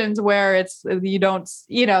situations where you don't,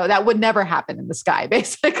 that would never happen in the sky,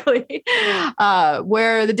 basically.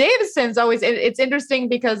 Where the Davison's always, it's interesting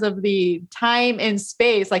because of the time and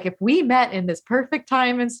space. Like if we met in this perfect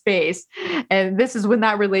time and space, and this is when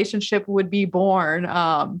that relationship would be born.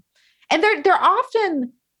 And they're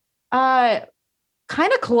often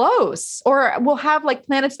kind of close, or we'll have like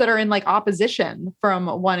planets that are in like opposition from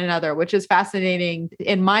one another, which is fascinating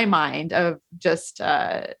in my mind of just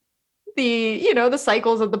the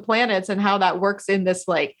cycles of the planets and how that works in this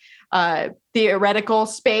like theoretical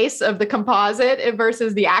space of the composite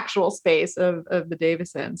versus the actual space of the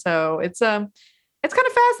Davison. So it's kind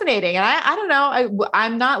of fascinating. And I don't know,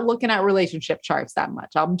 I'm not looking at relationship charts that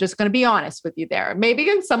much. I'm just going to be honest with you there.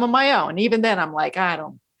 Maybe some of my own. Even then I'm like, I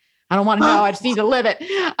don't want to know. I just need to live it.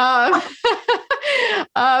 But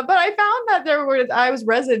I found that I was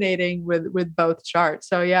resonating with both charts.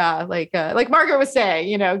 So yeah, like Margaret was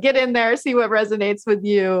saying, get in there, see what resonates with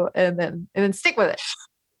you, and then stick with it.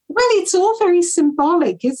 Well, it's all very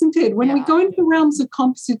symbolic, isn't it? When we go into the realms of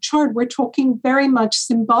composite chart, we're talking very much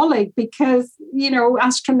symbolic because,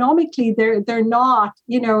 astronomically, they're not,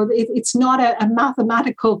 it's not a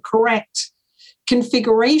mathematical correct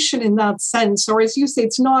configuration in that sense, or as you say,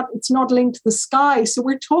 it's not linked to the sky. So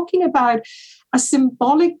we're talking about a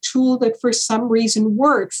symbolic tool that for some reason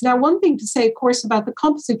works. Now, one thing to say, of course, about the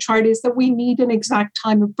composite chart is that we need an exact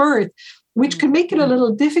time of birth, which can make it a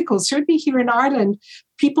little difficult. Certainly here in Ireland,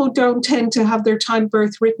 people don't tend to have their time of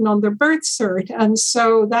birth written on their birth cert. And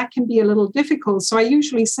so that can be a little difficult. So I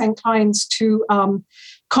usually send clients to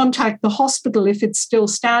contact the hospital if it's still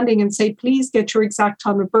standing and say, please get your exact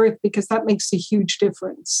time of birth, because that makes a huge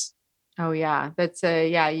difference. Oh yeah. That's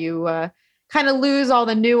you kind of lose all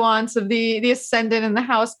the nuance of the ascendant and the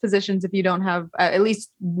house positions if you don't have at least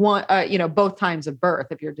one, both times of birth.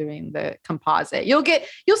 If you're doing the composite, you'll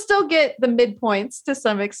still get the midpoints to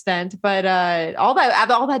some extent, but all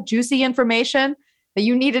that juicy information that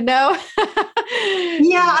you need to know.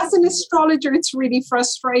 Yeah, as an astrologer, it's really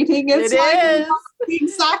frustrating. It's the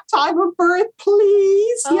exact time of birth,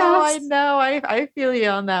 please. Oh, yes. I know. I feel you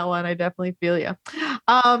on that one. I definitely feel you.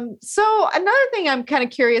 So another thing I'm kind of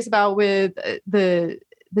curious about with the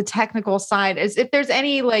technical side is if there's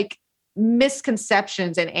any like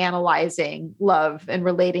misconceptions in analyzing love and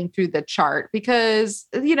relating through the chart, because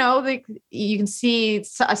you can see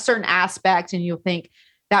a certain aspect and you'll think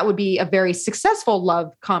that would be a very successful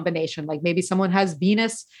love combination. Like maybe someone has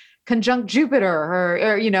Venus conjunct Jupiter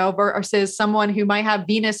or versus someone who might have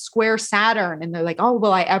Venus square Saturn. And they're like, oh,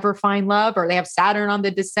 will I ever find love? Or they have Saturn on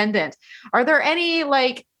the descendant. Are there any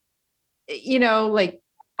I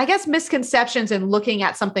guess misconceptions in looking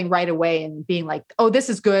at something right away and being like, oh, this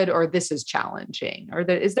is good or this is challenging? Or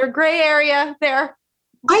is there gray area there?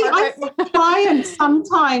 I think clients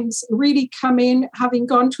sometimes really come in having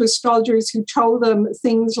gone to astrologers who told them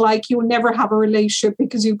things like, you'll never have a relationship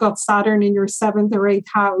because you've got Saturn in your 7th or 8th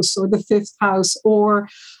house or the 5th house. Or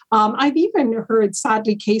I've even heard,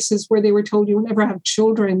 sadly, cases where they were told you'll never have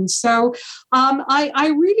children. So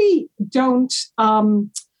I really don't,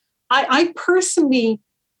 I personally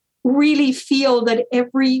really feel that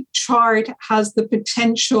every chart has the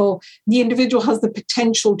potential, the individual has the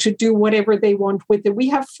potential to do whatever they want with it. We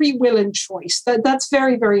have free will and choice. That's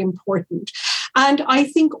very, very important. And I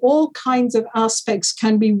think all kinds of aspects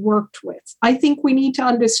can be worked with. I think we need to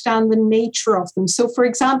understand the nature of them. So, for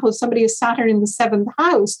example, if somebody has Saturn in the 7th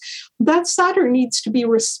house, that Saturn needs to be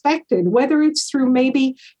respected, whether it's through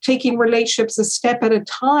maybe taking relationships a step at a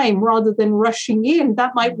time rather than rushing in.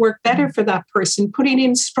 That might work better for that person, putting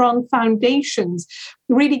in strong foundations,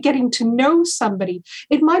 really getting to know somebody.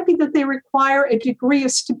 It might be that they require a degree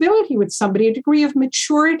of stability with somebody, a degree of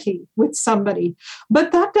maturity with somebody.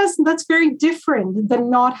 But that's very different than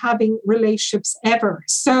not having relationships ever.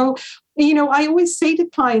 So, I always say to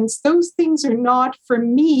clients, those things are not for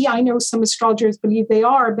me. I know some astrologers believe they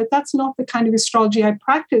are, but that's not the kind of astrology I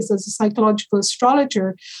practice as a psychological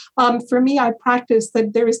astrologer. For me, I practice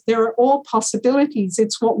that there are all possibilities.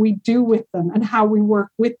 It's what we do with them and how we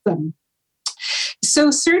work with them.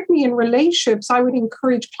 So certainly in relationships, I would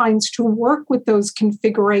encourage clients to work with those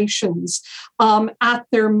configurations at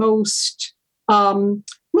their most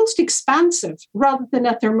most expansive rather than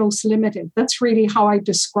at their most limited. That's really how I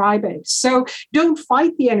describe it. So don't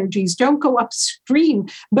fight the energies, don't go upstream,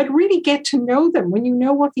 but really get to know them. When you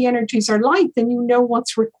know what the energies are like, then you know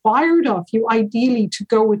what's required of you, ideally, to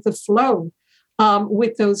go with the flow.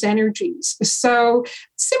 With those energies. So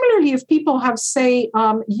similarly, if people have, say,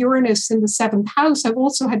 Uranus in the seventh house, I've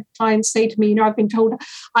also had clients say to me, I've been told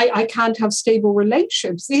I can't have stable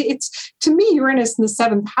relationships. It's, to me, Uranus in the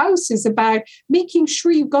seventh house is about making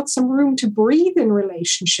sure you've got some room to breathe in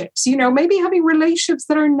relationships. Maybe having relationships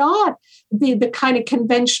that are not the kind of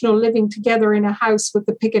conventional living together in a house with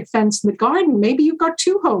the picket fence and the garden. Maybe you've got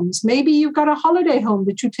two homes. Maybe you've got a holiday home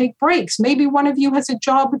that you take breaks. Maybe one of you has a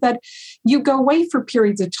job that you go away for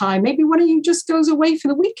periods of time. Maybe one of you just goes away for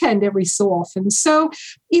the weekend every so often. So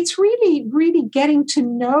it's really, really getting to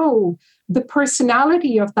know the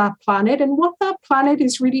personality of that planet and what that planet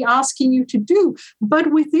is really asking you to do,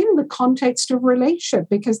 but within the context of relationship,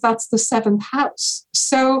 because that's the seventh house.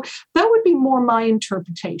 So that would be more my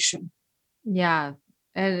interpretation. Yeah.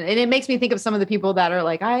 And it makes me think of some of the people that are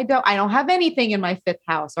like, I don't have anything in my fifth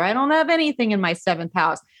house, or I don't have anything in my seventh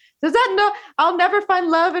house. Does that no, I'll never find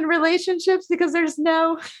love in relationships because there's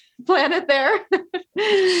no planet there.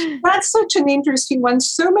 That's such an interesting one.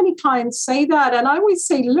 So many clients say that. And I always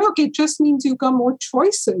say, look, it just means you've got more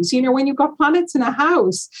choices. When you've got planets in a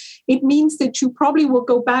house, it means that you probably will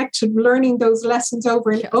go back to learning those lessons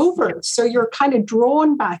over and over. So you're kind of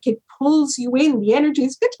drawn back. It pulls you in. The energy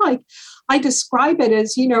is a bit like, I describe it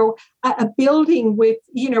as, a building with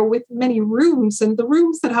many rooms, and the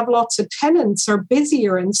rooms that have lots of tenants are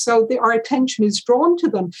busier. And so our attention is drawn to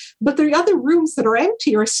them. But the other rooms that are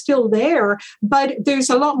empty are still there, but there's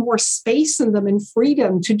a lot more space in them and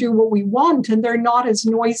freedom to do what we want. And they're not as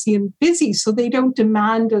noisy and busy, so they don't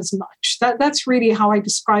demand as much. That's really how I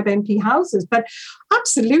describe empty houses. But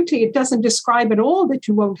absolutely, it doesn't describe at all that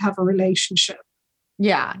you won't have a relationship.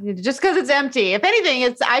 Yeah, just because it's empty. If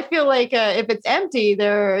anything, I feel like if it's empty,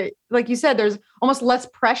 like you said, there's almost less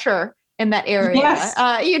pressure in that area. Yes.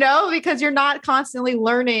 Because you're not constantly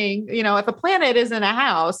learning. If a planet is in a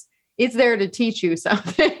house, it's there to teach you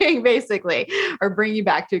something, basically, or bring you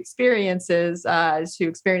back to experiences to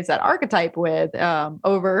experience that archetype with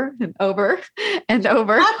over and over and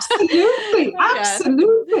over. Absolutely.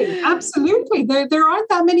 Absolutely. Absolutely. There aren't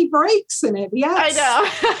that many breaks in it. Yes.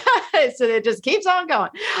 I know. So it just keeps on going.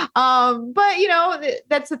 But,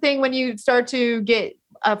 that's the thing when you start to get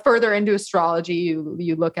further into astrology,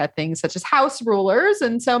 you look at things such as house rulers.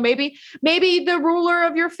 And so maybe the ruler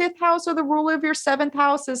of your fifth house or the ruler of your seventh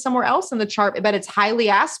house is somewhere else in the chart, but it's highly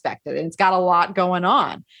aspected and it's got a lot going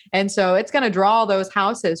on. And so it's going to draw those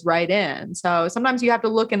houses right in. So sometimes you have to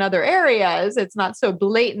look in other areas. It's not so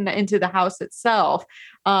blatant into the house itself.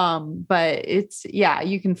 But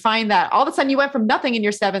you can find that all of a sudden you went from nothing in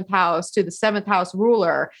your seventh house to the seventh house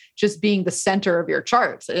ruler just being the center of your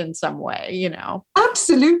charts in some way,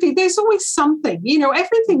 Absolutely. There's always something,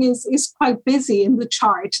 everything is quite busy in the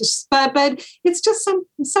chart, but it's just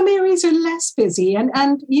some areas are less busy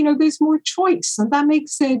and there's more choice, and that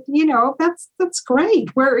makes it, that's great.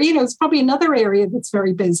 Where, it's probably another area that's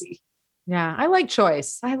very busy. Yeah. I like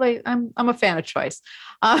choice. I'm a fan of choice.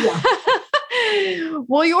 Yeah.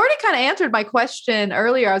 Well, you already kind of answered my question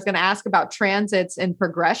earlier. I was going to ask about transits and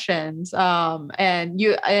progressions. And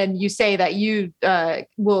you say that you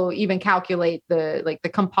will even calculate the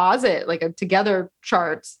composite, like a together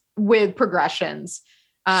charts with progressions.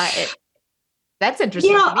 That's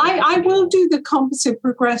interesting. Yeah, I will do the composite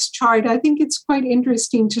progress chart. I think it's quite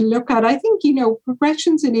interesting to look at. I think,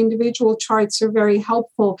 progressions in individual charts are very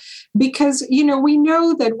helpful because, we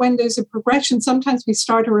know that when there's a progression, sometimes we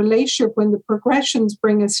start a relationship when the progressions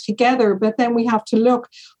bring us together, but then we have to look,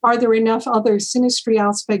 are there enough other synastry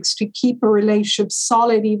aspects to keep a relationship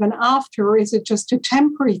solid even after, or is it just a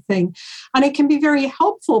temporary thing? And it can be very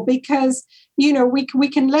helpful because we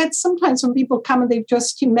can let, sometimes when people come and they've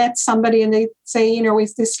just met somebody and they say,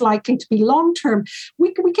 is this likely to be long-term?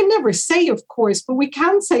 We can never say, of course, but we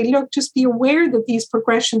can say, look, just be aware that these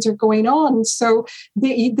progressions are going on. So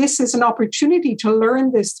this is an opportunity to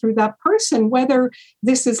learn this through that person, whether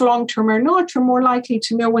this is long-term or not. You're more likely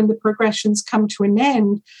to know when the progressions come to an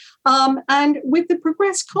end. And with the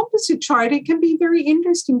progress composite chart, it can be very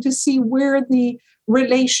interesting to see where the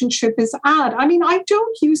relationship is at. I mean, I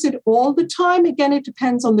don't use it all the time. Again, it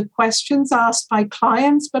depends on the questions asked by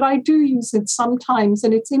clients, but I do use it sometimes,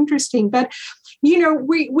 and it's interesting. But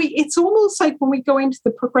we it's almost like when we go into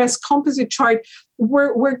the progress composite chart,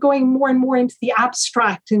 we're going more and more into the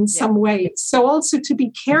abstract in some ways. So also to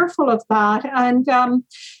be careful of that. And,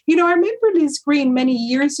 I remember Liz Green many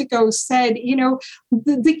years ago said,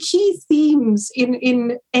 the key themes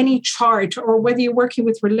in any chart, or whether you're working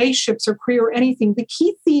with relationships or career or anything, the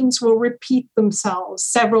key themes will repeat themselves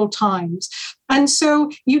several times. And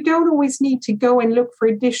so you don't always need to go and look for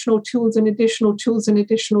additional tools and additional tools and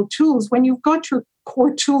additional tools. When you've got your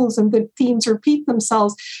core tools and the themes repeat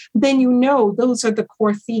themselves, then those are the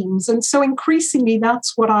core themes. And so increasingly,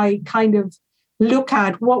 that's what I kind of look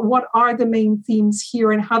at. What are the main themes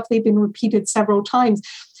here, and have they been repeated several times?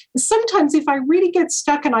 Sometimes if I really get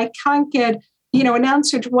stuck and I can't get an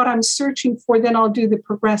answer to what I'm searching for, then I'll do the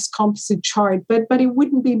progressed composite chart. But it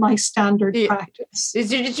wouldn't be my standard practice.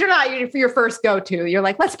 You're not for your first go-to. You're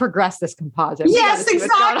like, let's progress this composite. Yes,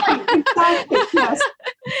 exactly. Yes.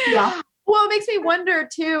 Yeah. Well, it makes me wonder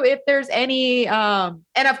too, if there's any, and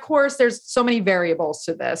of course there's so many variables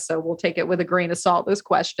to this, so we'll take it with a grain of salt, this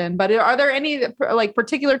question, but are there any like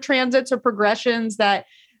particular transits or progressions that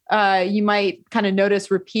you might kind of notice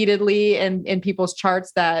repeatedly in people's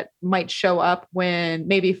charts that might show up when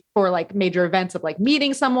maybe for like major events of like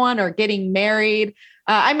meeting someone or getting married?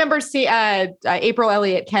 I remember April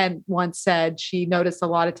Elliott Kent once said she noticed a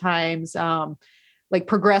lot of times like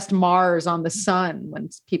progressed Mars on the sun when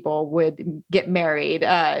people would get married,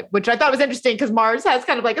 which I thought was interesting because Mars has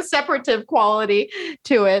kind of like a separative quality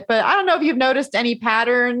to it. But I don't know if you've noticed any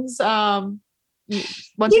patterns. Once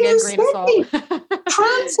again, grain of salt.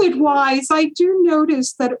 Transit-wise, I do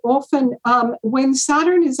notice that often when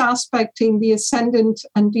Saturn is aspecting the ascendant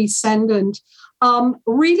and descendant,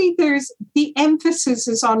 really there's the emphasis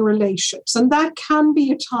is on relationships, and that can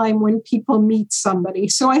be a time when people meet somebody.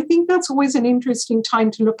 So I think that's always an interesting time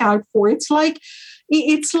to look out for. It's like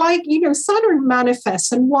Saturn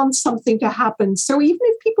manifests and wants something to happen. So even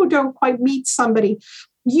if people don't quite meet somebody,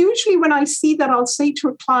 usually when I see that, I'll say to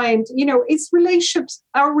a client,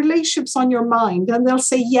 are relationships on your mind? And they'll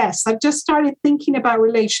say, yes, I've just started thinking about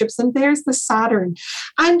relationships. And there's the Saturn.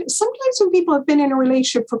 And sometimes when people have been in a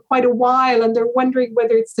relationship for quite a while and they're wondering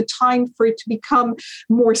whether it's the time for it to become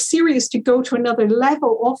more serious, to go to another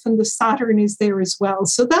level, often the Saturn is there as well.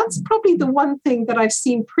 So that's probably the one thing that I've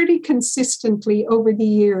seen pretty consistently over the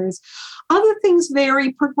years. Other things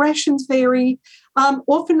vary, progressions vary.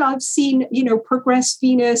 Often I've seen, progressed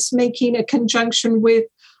Venus making a conjunction with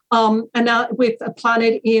a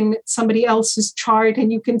planet in somebody else's chart,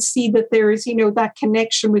 and you can see that there is, that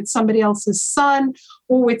connection with somebody else's sun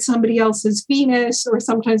or with somebody else's Venus or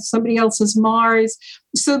sometimes somebody else's Mars.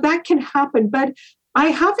 So that can happen, but I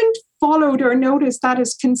haven't followed or noticed that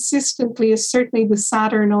as consistently as certainly the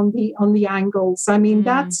Saturn on the angles. I mean,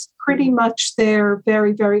 that's pretty much there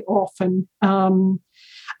very, very often.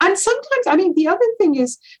 And sometimes, the other thing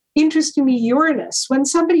is, interestingly, Uranus, when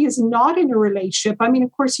somebody is not in a relationship,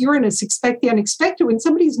 of course, Uranus, expect the unexpected. When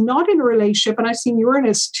somebody's not in a relationship, and I've seen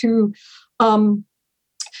Uranus to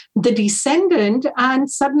the descendant,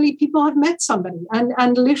 and suddenly people have met somebody.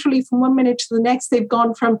 And literally from one minute to the next, they've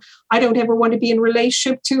gone from, I don't ever want to be in a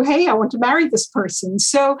relationship to, hey, I want to marry this person.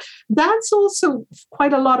 So that's also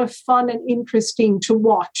quite a lot of fun and interesting to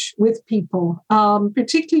watch with people,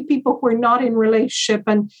 particularly people who are not in relationship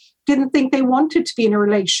and didn't think they wanted to be in a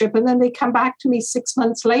relationship. And then they come back to me 6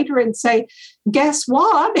 months later and say, guess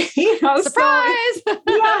what? Surprise! So,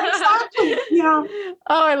 yeah, exactly. Yeah.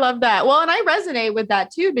 Oh, I love that. Well, and I resonate with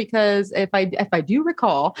that too, because if I do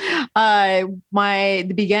recall,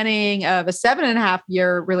 the beginning of a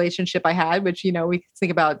 7.5-year relationship I had, which, we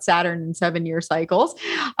think about Saturn in 7-year cycles.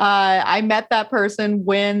 I met that person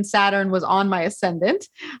when Saturn was on my ascendant.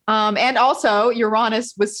 And also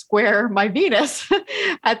Uranus was square my Venus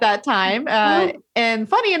at that time. And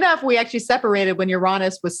funny enough, we actually separated when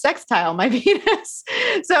Uranus was sextile my Venus.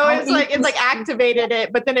 So it's like activated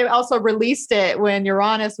it, but then it also released it when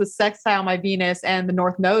Uranus was sextile my Venus and the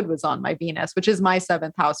North Node was on my Venus, which is my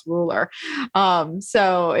 7th house ruler.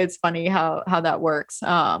 So it's funny how that works.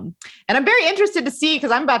 And I'm very interested to see,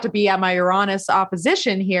 because I'm about to be at my Uranus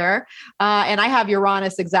opposition here. And I have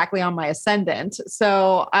Uranus exactly on my ascendant.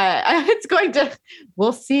 So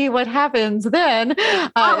we'll see what happens then.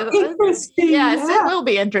 Interesting. Yes, it will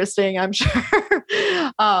be interesting, I'm sure.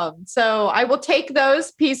 So I will take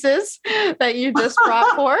those pieces that you just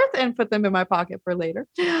brought forth and put them in my pocket for later.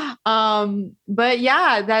 But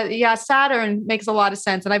Saturn makes a lot of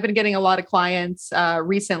sense. And I've been getting a lot of clients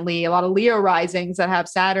recently, a lot of Leo risings that have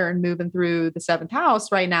Saturn moving through the 7th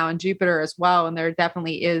house right now, and Jupiter as well. And there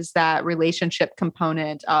definitely is that relationship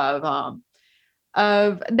component of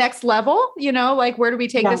of next level, like where do we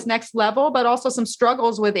take Yeah. this next level, but also some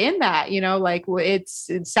struggles within that, like it's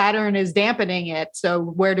Saturn is dampening it. So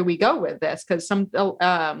where do we go with this? Because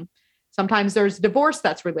sometimes there's divorce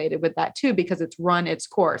that's related with that too, because it's run its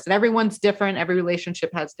course and everyone's different. Every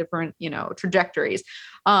relationship has different, trajectories.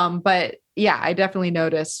 But yeah, I definitely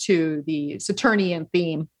noticed too the Saturnian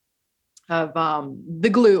theme of the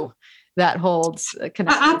glue that holds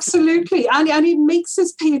connection. Absolutely. And it makes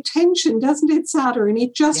us pay attention, doesn't it, Saturn?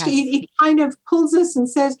 It just, Yes. it kind of pulls us and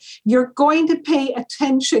says, you're going to pay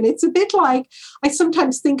attention. It's a bit like, I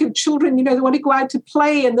sometimes think of children, they want to go out to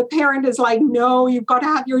play and the parent is like, no, you've got to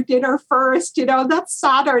have your dinner first. That's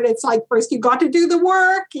Saturn. It's like, first you got to do the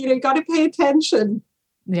work, you got to pay attention.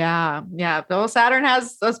 Yeah. Yeah. Well, Saturn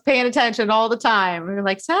has us paying attention all the time. We're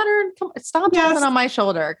like, Saturn, come, stop sitting on my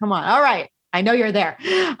shoulder. Come on. All right. I know you're there.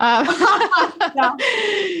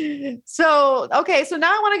 So, okay. So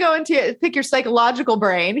now I want to go into pick your psychological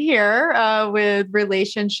brain here with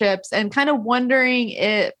relationships and kind of wondering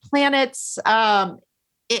planets,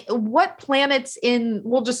 what planets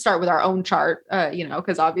we'll just start with our own chart,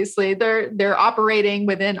 because obviously they're operating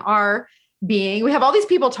within our being. We have all these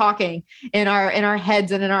people talking in our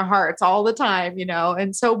heads and in our hearts all the time,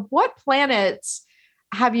 and so what planets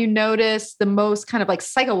have you noticed the most kind of like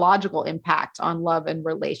psychological impact on love and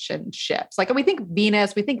relationships? Like we think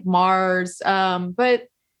Venus, we think Mars, but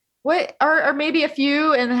what are maybe a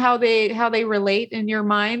few and how they relate in your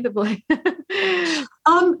mind? For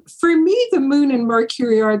me, the moon and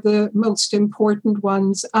Mercury are the most important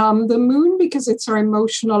ones. The moon, because it's our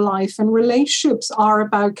emotional life, and relationships are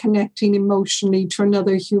about connecting emotionally to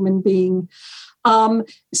another human being.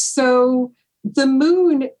 So the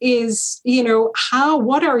moon is,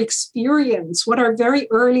 what our very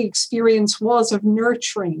early experience was of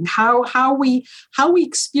nurturing, how we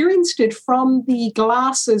experienced it from the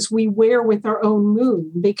glasses we wear with our own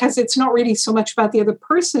moon, because it's not really so much about the other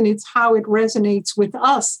person, it's how it resonates with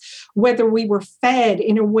us, whether we were fed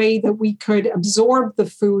in a way that we could absorb the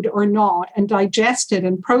food or not and digest it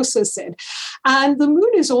and process it. And the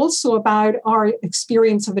moon is also about our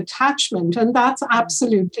experience of attachment, and that's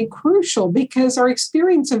absolutely crucial, because our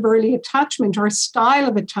experience of early attachment, our style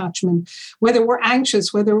of attachment, whether we're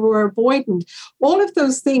anxious, whether we're avoidant, all of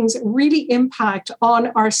those things really impact on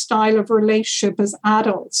our style of relationship as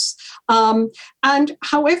adults. And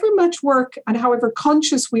however much work and however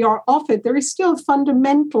conscious we are of it, there is still a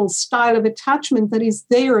fundamental style of attachment that is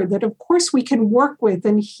there that, of course, we can work with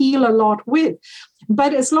and heal a lot with.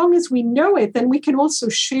 But as long as we know it, then we can also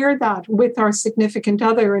share that with our significant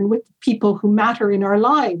other and with people who matter in our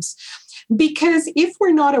lives. Because if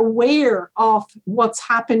we're not aware of what's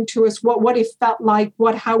happened to us, what it felt like,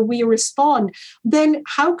 how we respond, then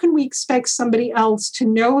how can we expect somebody else to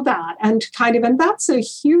know that? And that's a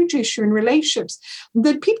huge issue in relationships,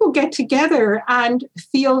 that people get together and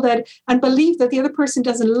feel that and believe that the other person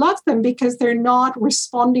doesn't love them because they're not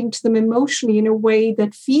responding to them emotionally in a way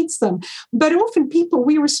that feeds them. But often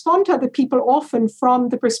we respond to other people often from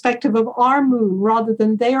the perspective of our moon rather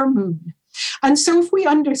than their moon. And so if we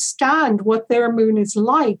understand what their moon is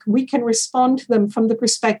like, we can respond to them from the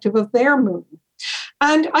perspective of their moon.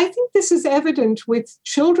 And I think this is evident with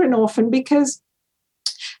children often, because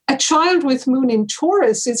a child with moon in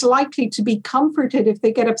Taurus is likely to be comforted if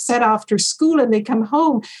they get upset after school and they come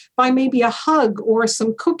home by maybe a hug or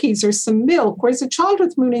some cookies or some milk. Whereas a child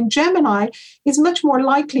with moon in Gemini is much more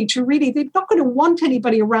likely to they're not going to want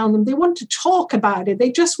anybody around them. They want to talk about it.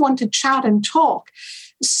 They just want to chat and talk.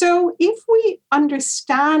 So if we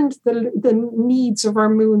understand the needs of our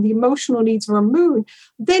moon, the emotional needs of our moon,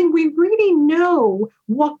 then we really know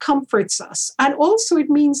what comforts us. And also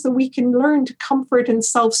it means that we can learn to comfort and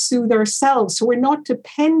self-soothe ourselves. So we're not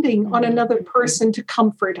depending on another person to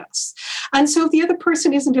comfort us. And so if the other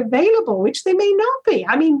person isn't available, which they may not be,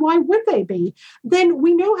 why would they be? Then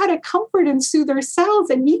we know how to comfort and soothe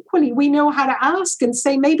ourselves. And equally, we know how to ask and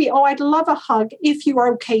say, maybe, I'd love a hug if you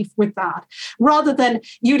are okay with that, rather than,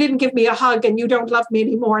 you didn't give me a hug and you don't love me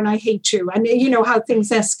anymore and I hate you. And you know how things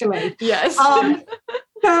escalate. Yes.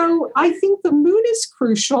 So I think the moon is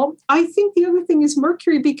crucial. I think the other thing is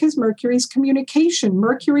Mercury, because Mercury is communication.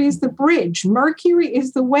 Mercury is the bridge. Mercury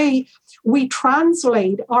is the way we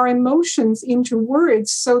translate our emotions into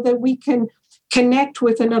words so that we can connect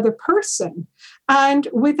with another person. And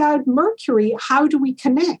without Mercury, how do we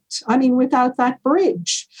connect? Without that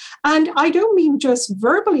bridge. And I don't mean just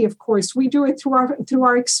verbally, of course. We do it through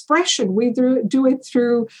our expression. We do it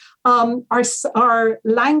through our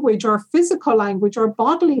language, our physical language, our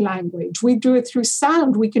bodily language. We do it through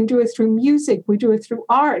sound. We can do it through music. We do it through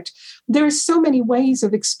art. There are so many ways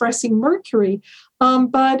of expressing Mercury.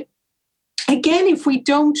 But again, if we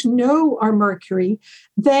don't know our Mercury,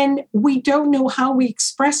 then we don't know how we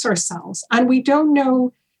express ourselves. And we don't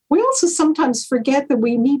know, we also sometimes forget that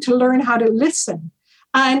we need to learn how to listen.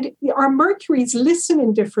 And our Mercuries listen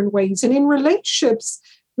in different ways. And in relationships,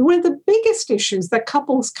 one of the biggest issues that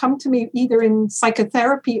couples come to me either in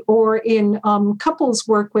psychotherapy or in couples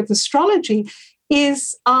work with astrology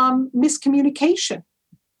is miscommunication.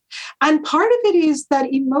 And part of it is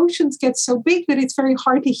that emotions get so big that it's very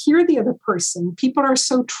hard to hear the other person. People are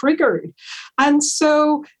so triggered. And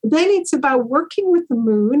so then it's about working with the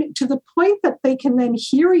moon to the point that they can then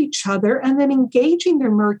hear each other and then engaging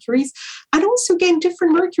their Mercuries. And also, again,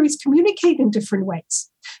 different Mercuries communicate in different ways.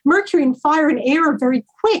 Mercury and fire and air are very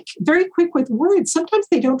quick with words. Sometimes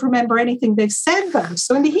they don't remember anything they've said, though.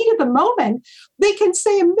 So in the heat of the moment, they can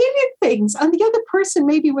say a million things. And the other person,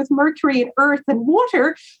 maybe with Mercury and earth and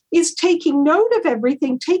water, is taking note of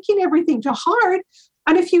everything, taking everything to heart.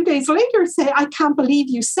 And a few days later say, I can't believe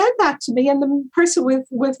you said that to me. And the person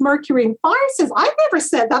with Mercury and fire says, I've never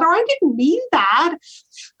said that, or I didn't mean that.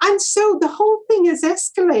 And so the whole thing is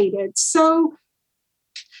escalated. So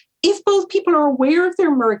if both people are aware of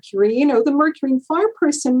their Mercury, you know, the Mercury and fire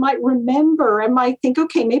person might remember and might think,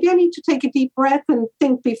 okay, maybe I need to take a deep breath and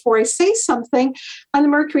think before I say something. And the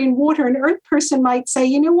Mercury and water and earth person might say,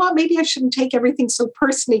 you know what, maybe I shouldn't take everything so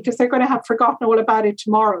personally because they're going to have forgotten all about it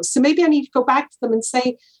tomorrow. So maybe I need to go back to them and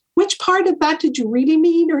say, which part of that did you really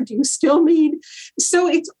mean, or do you still mean? So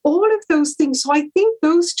it's all of those things. So I think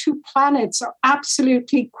those two planets are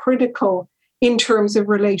absolutely critical in terms of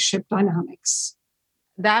relationship dynamics.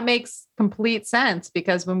 That makes complete sense,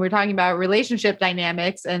 because when we're talking about relationship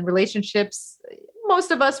dynamics and relationships,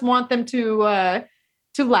 most of us want them to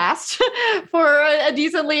last for a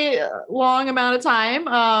decently long amount of time,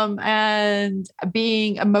 and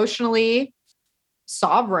being emotionally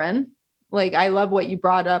sovereign. Like, I love what you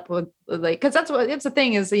brought up with, like, because that's what it's the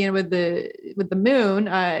thing is, you know, with the moon,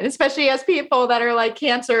 especially as people that are like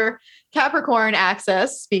Cancer, Capricorn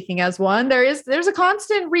axis, speaking as one, there's a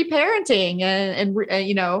constant reparenting and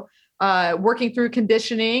you know, working through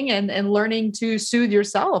conditioning and learning to soothe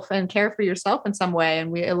yourself and care for yourself in some way.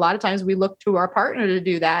 And a lot of times we look to our partner to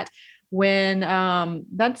do that, when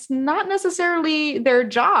that's not necessarily their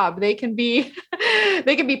job. They can be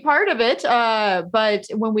they can be part of it, but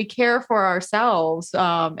when we care for ourselves,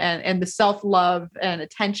 and the self-love and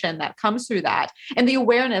attention that comes through that, and the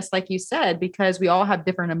awareness, like you said, because we all have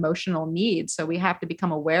different emotional needs, so we have to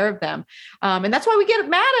become aware of them, and that's why we get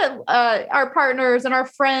mad at our partners and our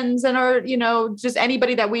friends and our, you know, just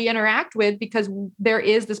anybody that we interact with, because there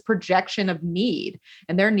is this projection of need,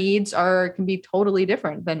 and their needs can be totally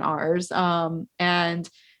different than ours. And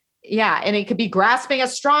yeah, and it could be grasping at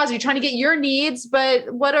straws. You're trying to get your needs,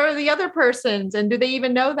 but what are the other person's, and do they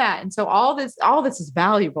even know that? And so all this is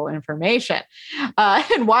valuable information,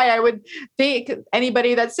 and why I would think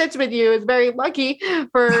anybody that sits with you is very lucky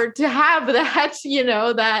to have that, you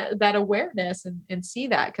know, that awareness and see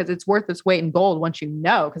that, because it's worth its weight in gold once you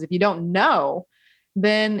know. Because if you don't know,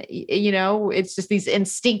 then, you know, it's just these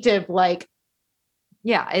instinctive, like,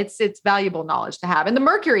 yeah, it's valuable knowledge to have. And the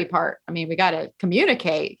Mercury part, I mean, we got to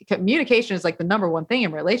communicate. Communication is like the number one thing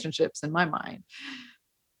in relationships in my mind.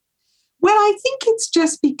 Well, I think it's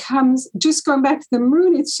just becomes, just going back to the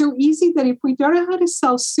moon, it's so easy that if we don't know how to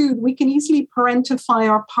self-soothe, we can easily parentify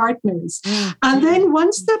our partners. Mm-hmm. And then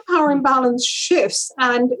once the power imbalance shifts,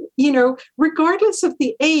 and, you know, regardless of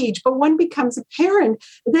the age, but one becomes a parent,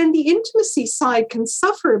 then the intimacy side can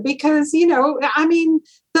suffer because, you know, I mean,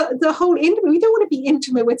 the whole intimate, we don't want to be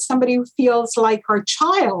intimate with somebody who feels like our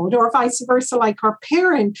child, or vice versa, like our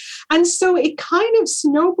parent. And so it kind of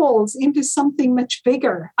snowballs into something much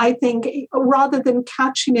bigger, I think, rather than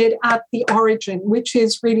catching it at the origin, which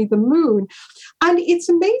is really the moon. And it's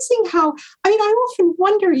amazing how, I mean, I often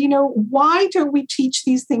wonder, you know, why don't we teach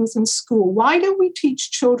these things in school? Why don't we teach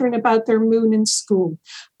children about their moon in school?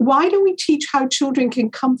 Why don't we teach how children can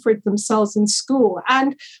comfort themselves in school?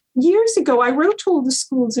 And years ago, I wrote to all the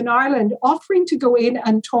schools in Ireland offering to go in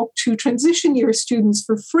and talk to transition year students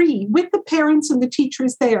for free with the parents and the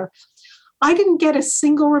teachers there. I didn't get a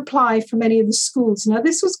single reply from any of the schools. Now,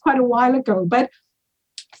 this was quite a while ago, but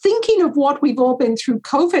thinking of what we've all been through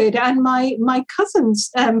COVID, and my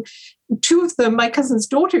cousins, two of them, my cousins'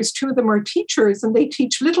 daughters, two of them are teachers, and they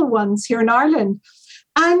teach little ones here in Ireland.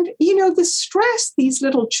 And, you know, the stress these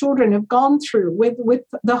little children have gone through with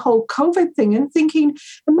the whole COVID thing, and thinking,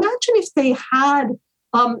 imagine if they had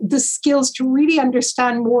the skills to really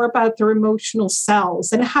understand more about their emotional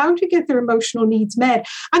selves and how to get their emotional needs met,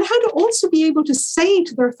 and how to also be able to say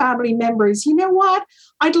to their family members, you know what,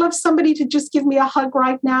 I'd love somebody to just give me a hug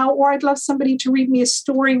right now, or I'd love somebody to read me a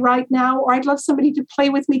story right now, or I'd love somebody to play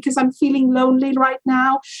with me because I'm feeling lonely right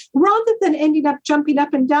now, rather than ending up jumping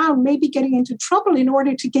up and down, maybe getting into trouble in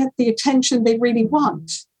order to get the attention they really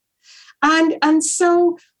want. And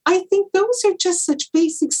so I think those are just such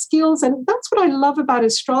basic skills. And that's what I love about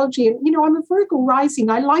astrology. And, you know, I'm a Virgo rising.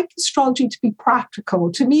 I like astrology to be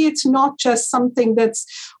practical. To me, it's not just something that's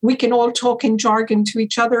we can all talk in jargon to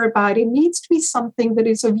each other about. It needs to be something that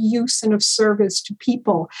is of use and of service to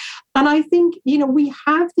people. And I think, you know, we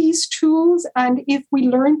have these tools. And if we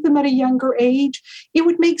learned them at a younger age, it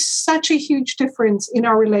would make such a huge difference in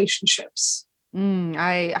our relationships.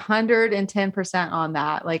 I 110% on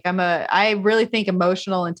that. Like I really think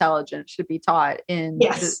emotional intelligence should be taught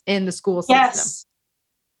Yes. in the school system. Yes.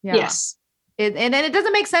 Yeah. Yes. And then it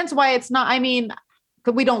doesn't make sense why it's not. I mean,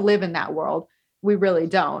 we don't live in that world. We really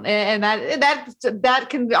don't. And that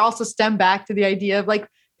can also stem back to the idea of like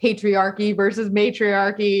patriarchy versus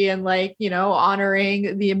matriarchy, and like, you know,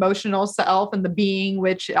 honoring the emotional self and the being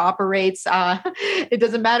which operates. It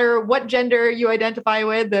doesn't matter what gender you identify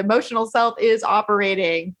with, the emotional self is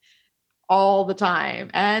operating all the time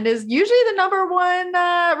and is usually the number one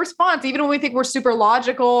response. Even when we think we're super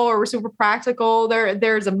logical or we're super practical,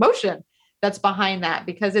 there's emotion that's behind that,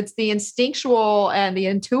 because it's the instinctual and the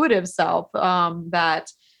intuitive self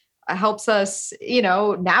that helps us, you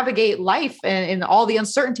know, navigate life and all the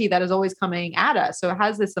uncertainty that is always coming at us. So it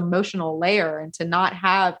has this emotional layer, and to not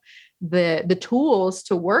have the tools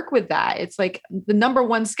to work with that, it's like the number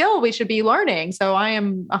one skill we should be learning. So I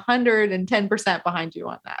am 110% behind you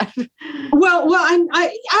on that.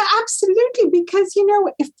 I absolutely, because, you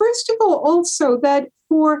know, first of all, also that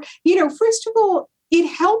for, you know, first of all, it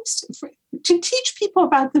helps to teach people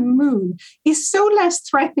about the moon is so less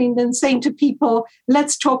threatening than saying to people,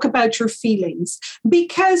 let's talk about your feelings,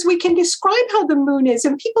 because we can describe how the moon is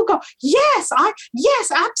and people go, yes,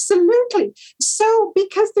 absolutely. So,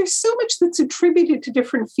 because there's so much that's attributed to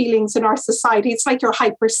different feelings in our society, it's like you're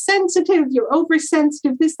hypersensitive, you're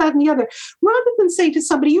oversensitive, this, that, and the other, rather than say to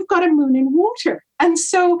somebody, you've got a moon in water. And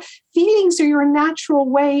so feelings are your natural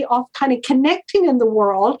way of kind of connecting in the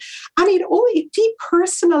world. And it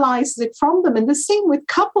depersonalizes it from them. And the same with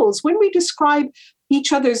couples. When we describe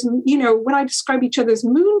each other's, you know, when I describe each other's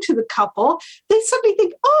moon to the couple, they suddenly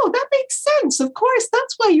think, oh, that makes sense. Of course,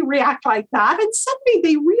 that's why you react like that. And suddenly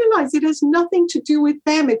they realize it has nothing to do with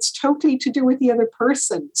them. It's totally to do with the other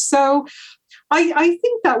person. So I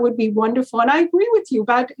think that would be wonderful. And I agree with you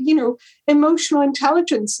about, you know, emotional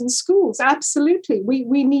intelligence in schools. Absolutely.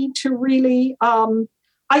 We need to really,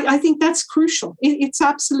 I think that's crucial. It's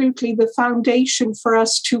absolutely the foundation for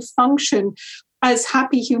us to function as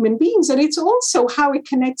happy human beings. And it's also how it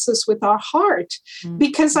connects us with our heart.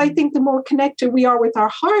 Because I think the more connected we are with our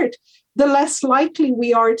heart, the less likely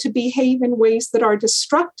we are to behave in ways that are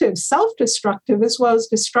destructive, self-destructive, as well as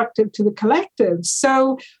destructive to the collective.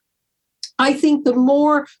 So I think the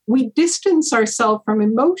more we distance ourselves from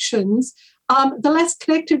emotions, the less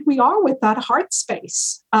connected we are with that heart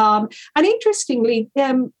space. And interestingly,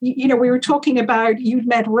 you know, we were talking about, you'd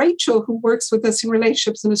met Rachel, who works with us in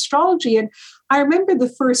relationships and astrology. And I remember the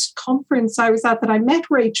first conference I was at that I met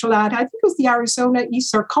Rachel at, I think it was the Arizona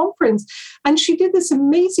ESAR conference. And she did this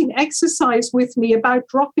amazing exercise with me about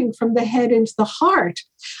dropping from the head into the heart.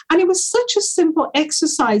 And it was such a simple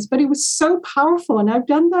exercise, but it was so powerful. And I've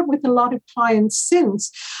done that with a lot of clients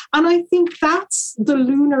since. And I think that's the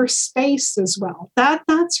lunar space as well.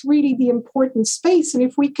 That's really the important space. And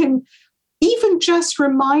if we can even just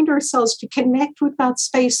remind ourselves to connect with that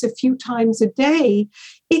space a few times a day,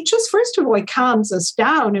 it just, first of all, it calms us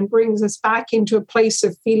down and brings us back into a place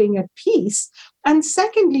of feeling at peace. And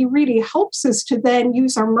secondly, really helps us to then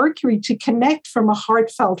use our Mercury to connect from a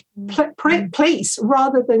heartfelt place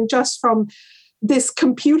rather than just from this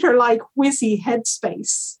computer-like whizzy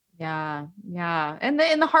headspace. Yeah. Yeah. And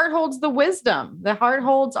the heart holds the wisdom. The heart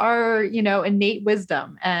holds our, you know, innate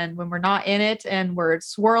wisdom. And when we're not in it and we're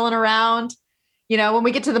swirling around, you know, when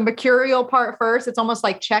we get to the mercurial part first, it's almost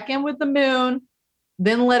like check in with the moon,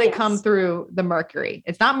 then let it come through the Mercury.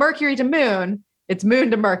 It's not Mercury to moon, it's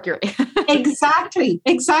moon to Mercury. Exactly.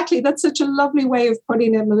 That's such a lovely way of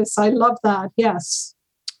putting it, Melissa. I love that. Yes.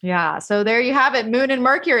 Yeah. So there you have it. Moon and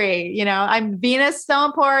Mercury, you know, Venus still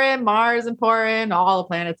important, Mars important, all the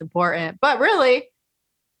planets important, but really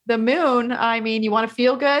the moon, I mean, you want to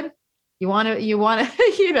feel good. You want to,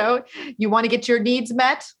 you know, you want to get your needs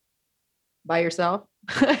met by yourself.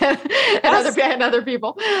 Yes. and other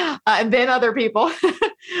people, and then other people.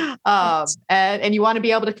 And you want to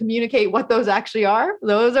be able to communicate what those actually are.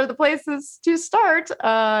 Those are the places to start.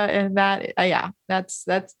 And that,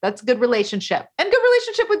 that's good relationship and good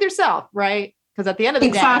relationship with yourself, right? Because at the end of the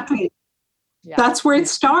day, exactly. That's where it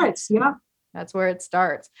starts. Yeah. That's where it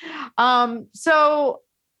starts. So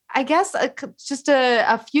I guess just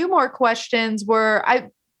a few more questions where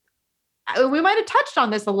we might have touched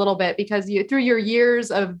on this a little bit because through your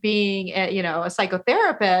years of being, a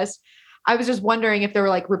psychotherapist, I was just wondering if there were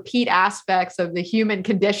like repeat aspects of the human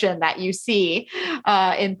condition that you see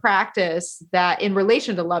in practice that in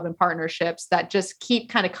relation to love and partnerships that just keep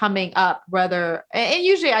kind of coming up, and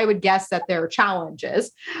usually I would guess that there are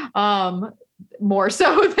challenges, more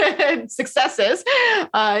so than successes.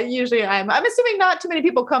 Usually I'm assuming not too many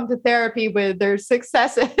people come to therapy with their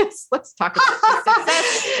successes. Let's talk about the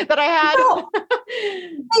success that I had.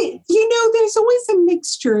 There's always a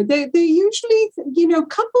mixture. They usually,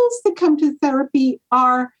 couples that come to therapy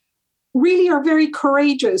are very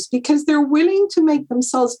courageous because they're willing to make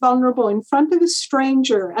themselves vulnerable in front of a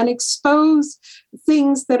stranger and expose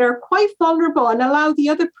things that are quite vulnerable and allow the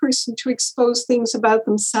other person to expose things about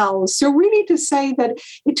themselves. So really to say that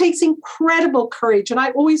it takes incredible courage, and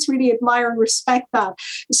I always really admire and respect that.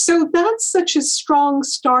 So that's such a strong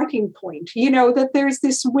starting point, that there's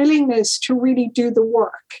this willingness to really do the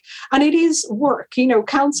work. And it is work,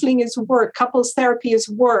 counseling is work, couples therapy is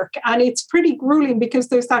work, and it's pretty grueling because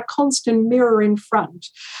there's that constant mirror in front.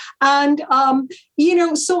 And,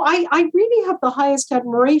 so I really have the highest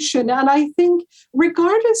admiration. And I think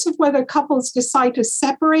regardless of whether couples decide to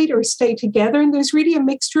separate or stay together, and there's really a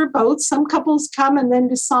mixture of both, some couples come and then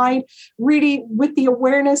decide really with the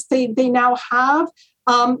awareness they now have,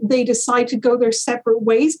 they decide to go their separate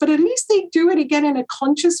ways, but at least they do it again in a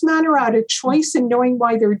conscious manner out of choice and knowing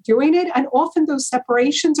why they're doing it. And often those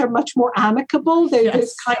separations are much more amicable.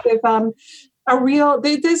 There's kind of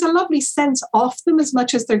there's a lovely sense of them as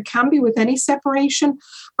much as there can be with any separation.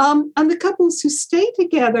 And the couples who stay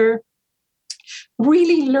together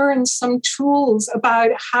really learn some tools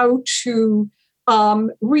about how to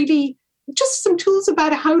just some tools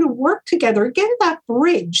about how to work together. Again, that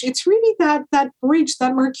bridge. It's really that bridge,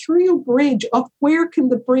 that mercurial bridge of where can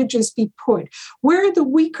the bridges be put? Where are the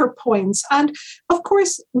weaker points? And of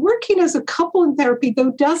course, working as a couple in therapy,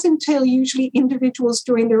 though, does entail usually individuals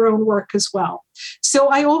doing their own work as well. So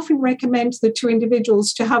I often recommend the two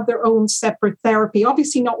individuals to have their own separate therapy.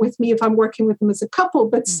 Obviously not with me if I'm working with them as a couple,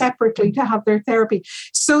 but separately to have their therapy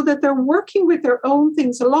so that they're working with their own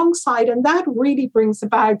things alongside. And that really brings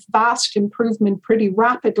about vast improvement pretty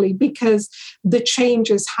rapidly because the change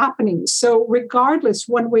is happening. So regardless,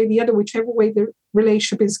 one way or the other, whichever way the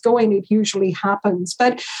relationship is going, it usually happens.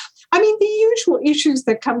 But the usual issues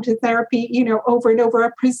that come to therapy, over and over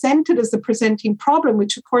are presented as the presenting problem,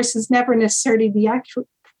 which of course is never necessarily the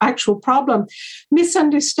actual problem.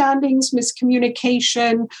 Misunderstandings,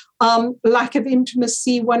 miscommunication, lack of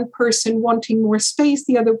intimacy, one person wanting more space,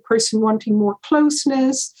 the other person wanting more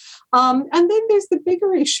closeness. And then there's the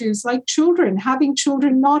bigger issues like children, having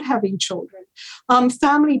children, not having children,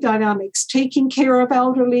 family dynamics, taking care of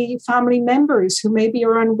elderly family members who maybe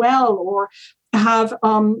are unwell or have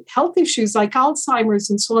health issues like Alzheimer's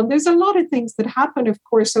and so on. There's a lot of things that happen, of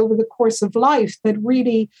course, over the course of life that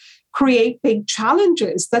really create big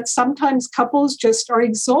challenges that sometimes couples just are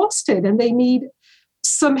exhausted and they need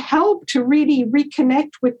some help to really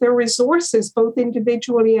reconnect with their resources, both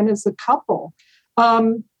individually and as a couple.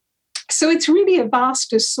 So it's really a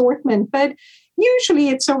vast assortment, but usually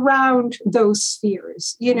it's around those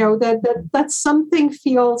spheres, that something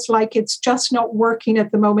feels like it's just not working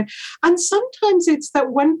at the moment. And sometimes it's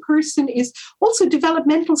that one person is also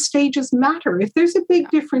developmental stages matter. If there's a big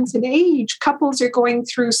difference in age, couples are going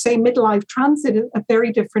through, say, midlife transit at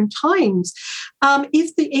very different times.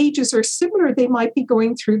 If the ages are similar, they might be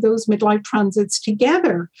going through those midlife transits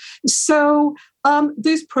together. So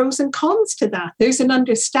there's pros and cons to that. There's an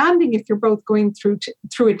understanding if you're both going through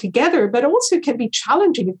it together, but also can be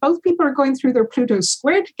challenging. If both people are going through their Pluto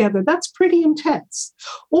square together, that's pretty intense.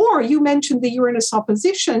 Or you mentioned the Uranus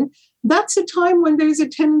opposition. That's a time when there's a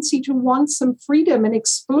tendency to want some freedom and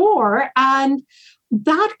explore. And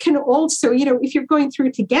that can also, if you're going through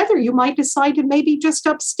it together, you might decide to maybe just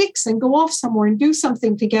up sticks and go off somewhere and do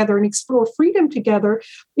something together and explore freedom together.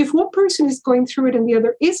 If one person is going through it and the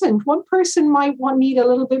other isn't, one person might need a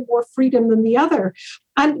little bit more freedom than the other.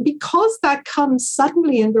 And because that comes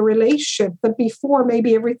suddenly in the relationship, that before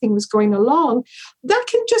maybe everything was going along, that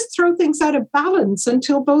can just throw things out of balance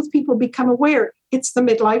until both people become aware it's the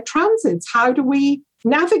midlife transits. How do we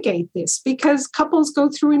navigate this, because couples go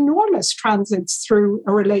through enormous transits through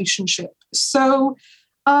a relationship. So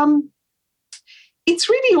it's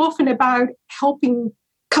really often about helping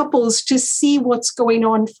couples to see what's going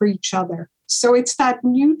on for each other. So it's that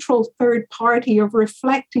neutral third party of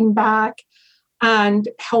reflecting back and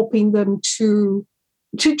helping them to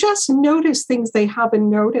just notice things they haven't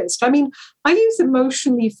noticed. I mean, I use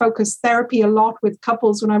emotionally focused therapy a lot with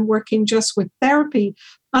couples when I'm working just with therapy.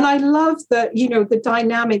 And I love the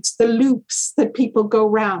dynamics, the loops that people go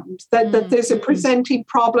round, that there's a presenting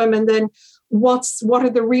problem, and then what are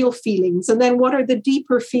the real feelings? And then what are the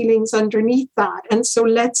deeper feelings underneath that? And so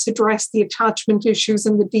let's address the attachment issues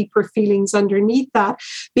and the deeper feelings underneath that,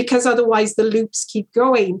 because otherwise the loops keep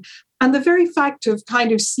going. And the very fact of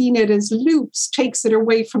kind of seeing it as loops takes it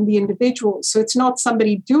away from the individual. So it's not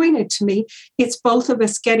somebody doing it to me, it's both of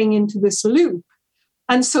us getting into this loop.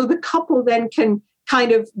 And so the couple then can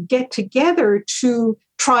kind of get together to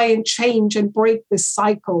try and change and break this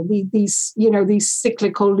cycle, these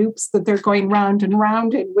cyclical loops that they're going round and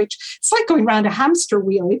round in, which it's like going round a hamster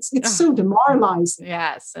wheel. It's so demoralizing.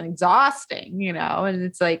 Yes, and exhausting, and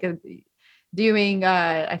it's like doing,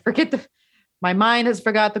 I forget my mind has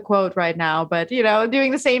forgot the quote right now, but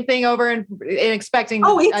doing the same thing over and expecting a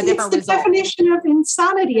different result. It's the definition of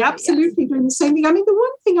insanity. Absolutely, yes. Doing the same thing. I mean, the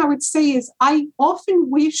one thing I would say is I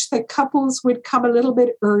often wish that couples would come a little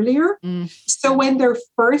bit earlier. So when they're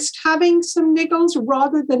first having some niggles,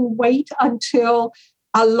 rather than wait until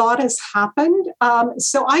a lot has happened.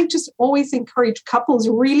 So I just always encourage couples,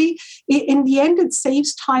 really, in the end, it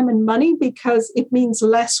saves time and money, because it means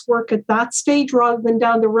less work at that stage rather than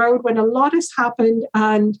down the road when a lot has happened.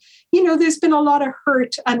 And, there's been a lot of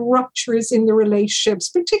hurt and ruptures in the relationships,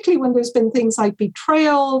 particularly when there's been things like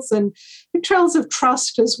betrayals of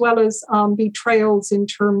trust, as well as betrayals in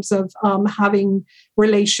terms of having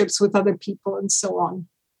relationships with other people and so on.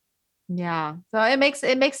 Yeah. So it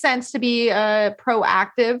makes sense to be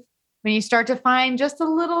proactive when you start to find just a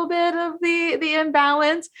little bit of the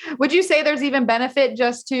imbalance. Would you say there's even benefit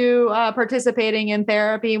just to participating in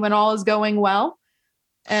therapy when all is going well?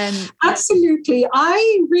 And absolutely.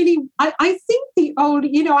 I think the old,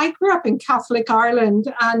 I grew up in Catholic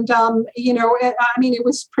Ireland, and, it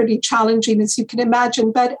was pretty challenging, as you can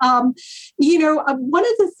imagine. But, one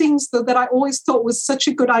of the things, though, that I always thought was such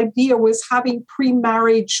a good idea was having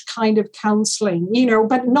pre-marriage kind of counseling,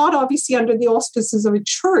 but not obviously under the auspices of a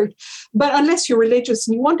church, but unless you're religious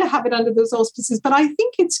and you want to have it under those auspices. But I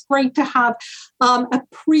think it's great to have a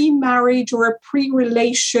pre-marriage or a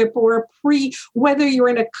pre-relationship or whether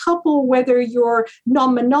you're in a couple, whether you're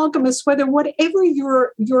non-monogamous, whatever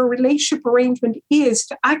your relationship arrangement is,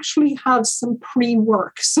 to actually have some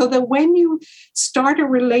pre-work, so that when you start a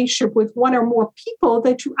relationship with one or more people,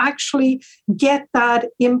 that you actually get that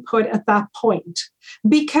input at that point.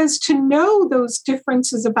 Because to know those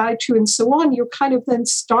differences about you and so on, you're kind of then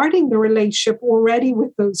starting the relationship already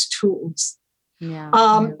with those tools. Yeah.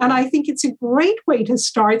 And I think it's a great way to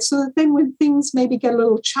start, so that then when things maybe get a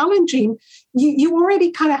little challenging, you already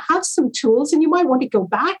kind of have some tools, and you might want to go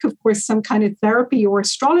back, of course, some kind of therapy or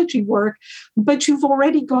astrology work, but you've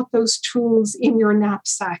already got those tools in your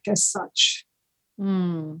knapsack as such.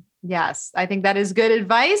 Yes, I think that is good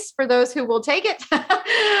advice for those who will take it.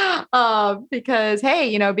 Because,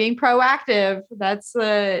 hey, being proactive, that's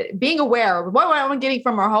being aware. What I'm getting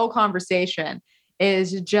from our whole conversation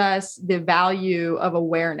is just the value of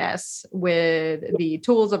awareness with the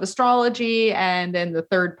tools of astrology, and then the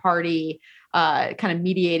third party kind of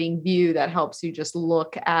mediating view that helps you just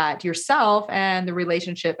look at yourself and the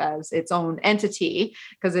relationship as its own entity,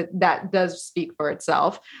 because that does speak for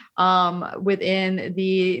itself within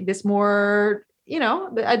this more,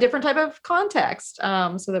 a different type of context,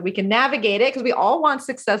 so that we can navigate it, because we all want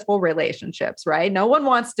successful relationships, right? No one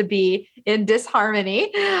wants to be in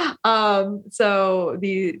disharmony. So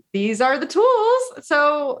these are the tools.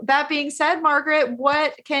 So that being said, Margaret,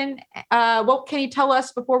 what can you tell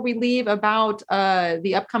us before we leave about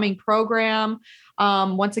the upcoming program?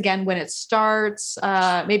 Once again, when it starts,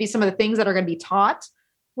 maybe some of the things that are going to be taught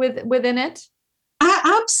within it.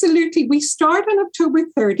 Absolutely. We start on October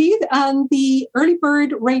 30th, and the early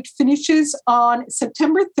bird rate finishes on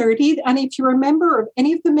September 30th. And if you're a member of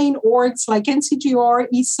any of the main orgs like NCGR,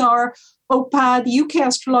 ESAR, OPA, the UK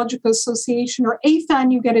Astrological Association, or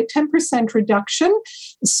AFAN, you get a 10% reduction.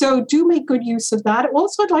 So do make good use of that.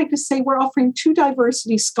 Also, I'd like to say we're offering 2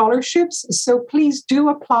 diversity scholarships. So please do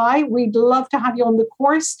apply. We'd love to have you on the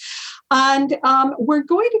course. And we're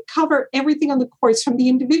going to cover everything on the course, from the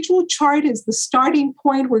individual chart as the starting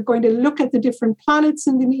point. We're going to look at the different planets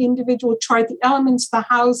in the individual chart, the elements, the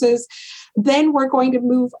houses. Then we're going to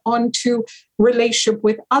move on to relationship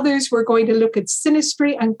with others. We're going to look at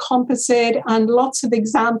synastry and composite and lots of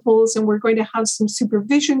examples. And we're going to have some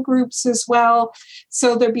supervision groups as well.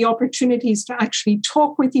 So there'll be opportunities to actually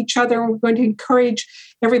talk with each other. And we're going to encourage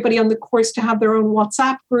everybody on the course to have their own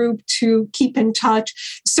WhatsApp group to keep in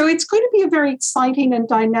touch. So it's going to be a very exciting and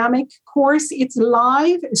dynamic course. It's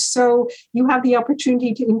live, so you have the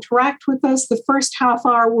opportunity to interact with us. The first half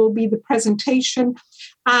hour will be the presentation.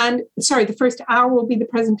 The first hour will be the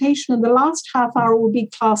presentation, and the last half hour will be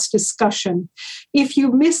class discussion. If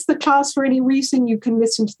you miss the class for any reason, you can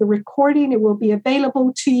listen to the recording. It will be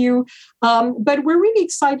available to you. But we're really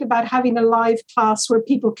excited about having a live class where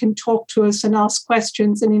people can talk to us and ask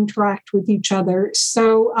questions and interact with each other.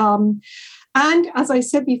 So, and as I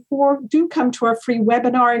said before, do come to our free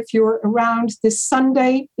webinar if you're around this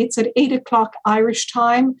Sunday. It's at 8:00 Irish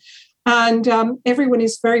time. And everyone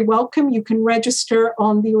is very welcome. You can register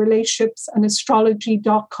on the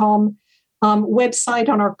relationshipsandastrology.com website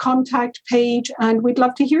on our contact page, and we'd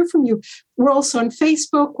love to hear from you. We're also on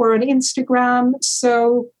Facebook, we're on Instagram,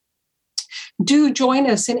 so do join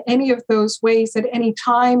us in any of those ways at any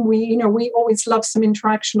time. We always love some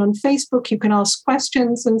interaction on Facebook. You can ask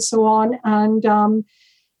questions and so on. And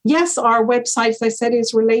yes, our website, as I said,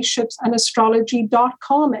 is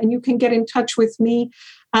relationshipsandastrology.com, and you can get in touch with me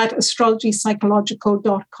at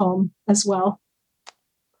astrologypsychological.com as well.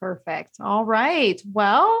 Perfect. All right.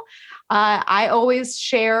 Well, I always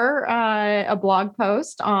share a blog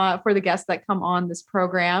post for the guests that come on this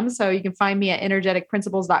program. So you can find me at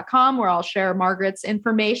energeticprinciples.com, where I'll share Margaret's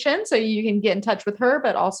information so you can get in touch with her,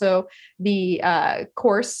 but also the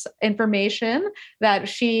course information that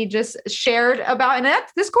she just shared about. And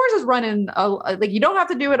this course is running, like, you don't have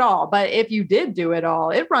to do it all, but if you did do it all,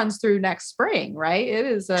 it runs through next spring, right? It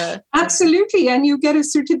is absolutely. And you get a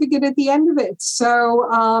certificate at the end of it.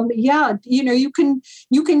 So, you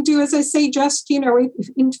can do, as I say, just,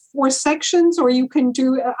 in 4 sections, or you can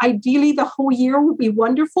do, ideally the whole year would be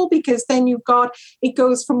wonderful, because then it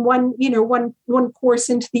goes from one course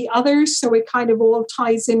into the other. So it kind of all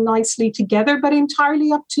ties in nicely together, but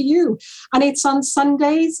entirely up to you. And it's on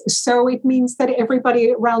Sundays. So it means that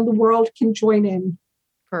everybody around the world can join in.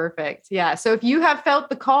 Perfect. Yeah. So if you have felt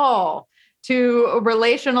the call to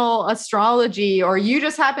relational astrology, or you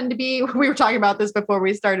just happen to be, we were talking about this before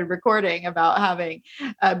we started recording, about having,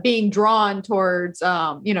 being drawn towards,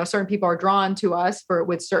 certain people are drawn to us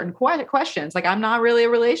with certain questions. Like, I'm not really a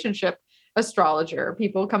relationship astrologer.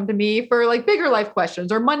 People come to me for like bigger life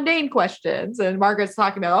questions or mundane questions. And Margaret's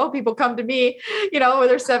talking about, people come to me, with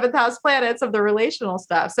their 7th house planets of the relational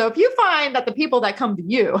stuff. So if you find that the people that come to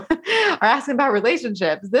you are asking about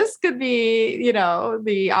relationships, this could be,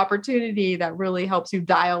 the opportunity that really helps you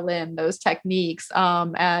dial in those techniques,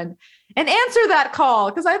 and answer that call.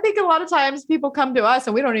 Because I think a lot of times people come to us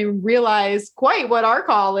and we don't even realize quite what our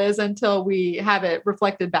call is until we have it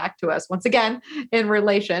reflected back to us, once again, in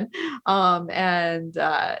relation. So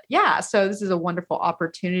this is a wonderful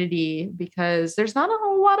opportunity, because there's not a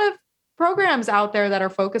whole lot of programs out there that are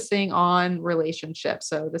focusing on relationships.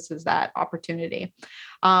 So this is that opportunity,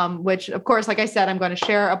 which, of course, like I said, I'm going to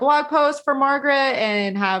share a blog post for Margaret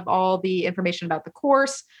and have all the information about the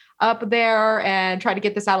course up there, and try to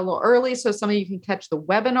get this out a little early so some of you can catch the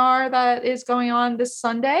webinar that is going on this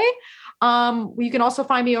Sunday. You can also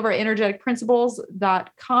find me over at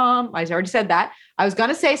energeticprinciples.com. I already said that. I was going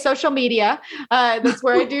to say social media. That's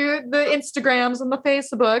where I do the Instagrams and the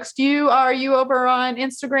Facebooks. Are you over on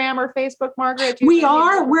Instagram or Facebook, Margaret? We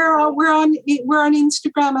are. We're on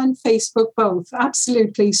Instagram and Facebook, both.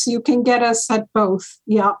 Absolutely. So you can get us at both.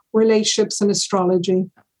 Yeah. Relationships and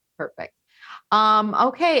astrology. Perfect.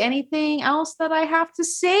 Okay. Anything else that I have to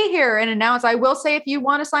say here and announce? I will say, if you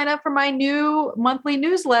want to sign up for my new monthly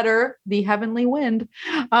newsletter, The Heavenly Wind,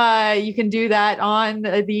 you can do that on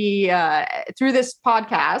through this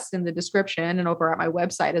podcast in the description and over at my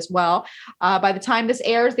website as well. By the time this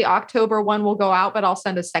airs, the October one will go out, but I'll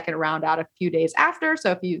send a second round out a few days after.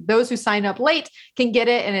 So if those who sign up late can get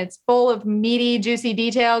it, and it's full of meaty, juicy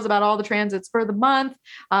details about all the transits for the month,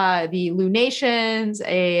 the lunations,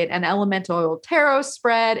 an elemental tarot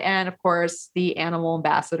spread, and of course the animal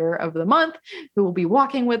ambassador of the month, who will be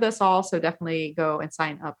walking with us all. So definitely go and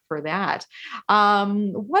sign up for that.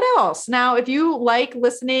 What else? Now, if you like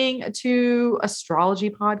listening to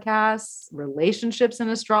astrology podcasts, relationships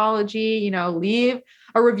and astrology, leave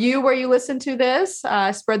a review where you listen to this,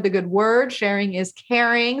 spread the good word. Sharing is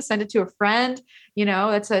caring. Send it to a friend.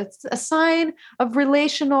 It's a sign of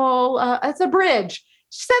relational, it's a bridge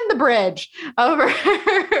send the bridge over.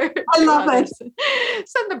 I love it.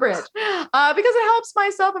 Send the bridge because it helps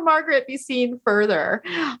myself and Margaret be seen further.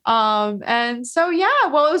 And so, yeah,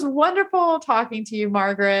 well, it was wonderful talking to you,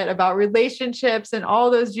 Margaret, about relationships and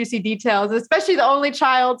all those juicy details, especially the only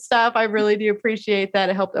child stuff. I really do appreciate that.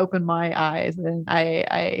 It helped open my eyes, and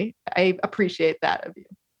I appreciate that of you.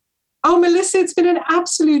 Oh, Melissa, it's been an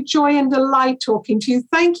absolute joy and delight talking to you.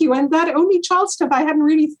 Thank you. And that only child stuff, I hadn't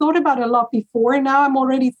really thought about a lot before. And now I'm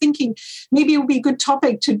already thinking maybe it would be a good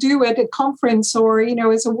topic to do at a conference or,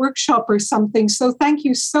 as a workshop or something. So thank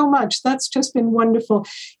you so much. That's just been wonderful.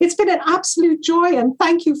 It's been an absolute joy. And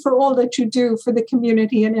thank you for all that you do for the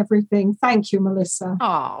community and everything. Thank you, Melissa.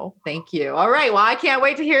 Oh, thank you. All right. Well, I can't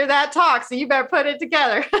wait to hear that talk. So you better put it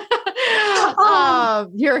together.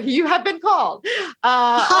 You have been called.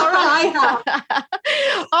 All right.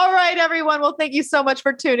 All right, everyone. Well, thank you so much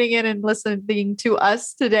for tuning in and listening to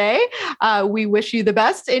us today. We wish you the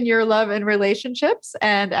best in your love and relationships.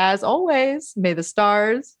 And as always, may the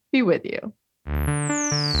stars be with you.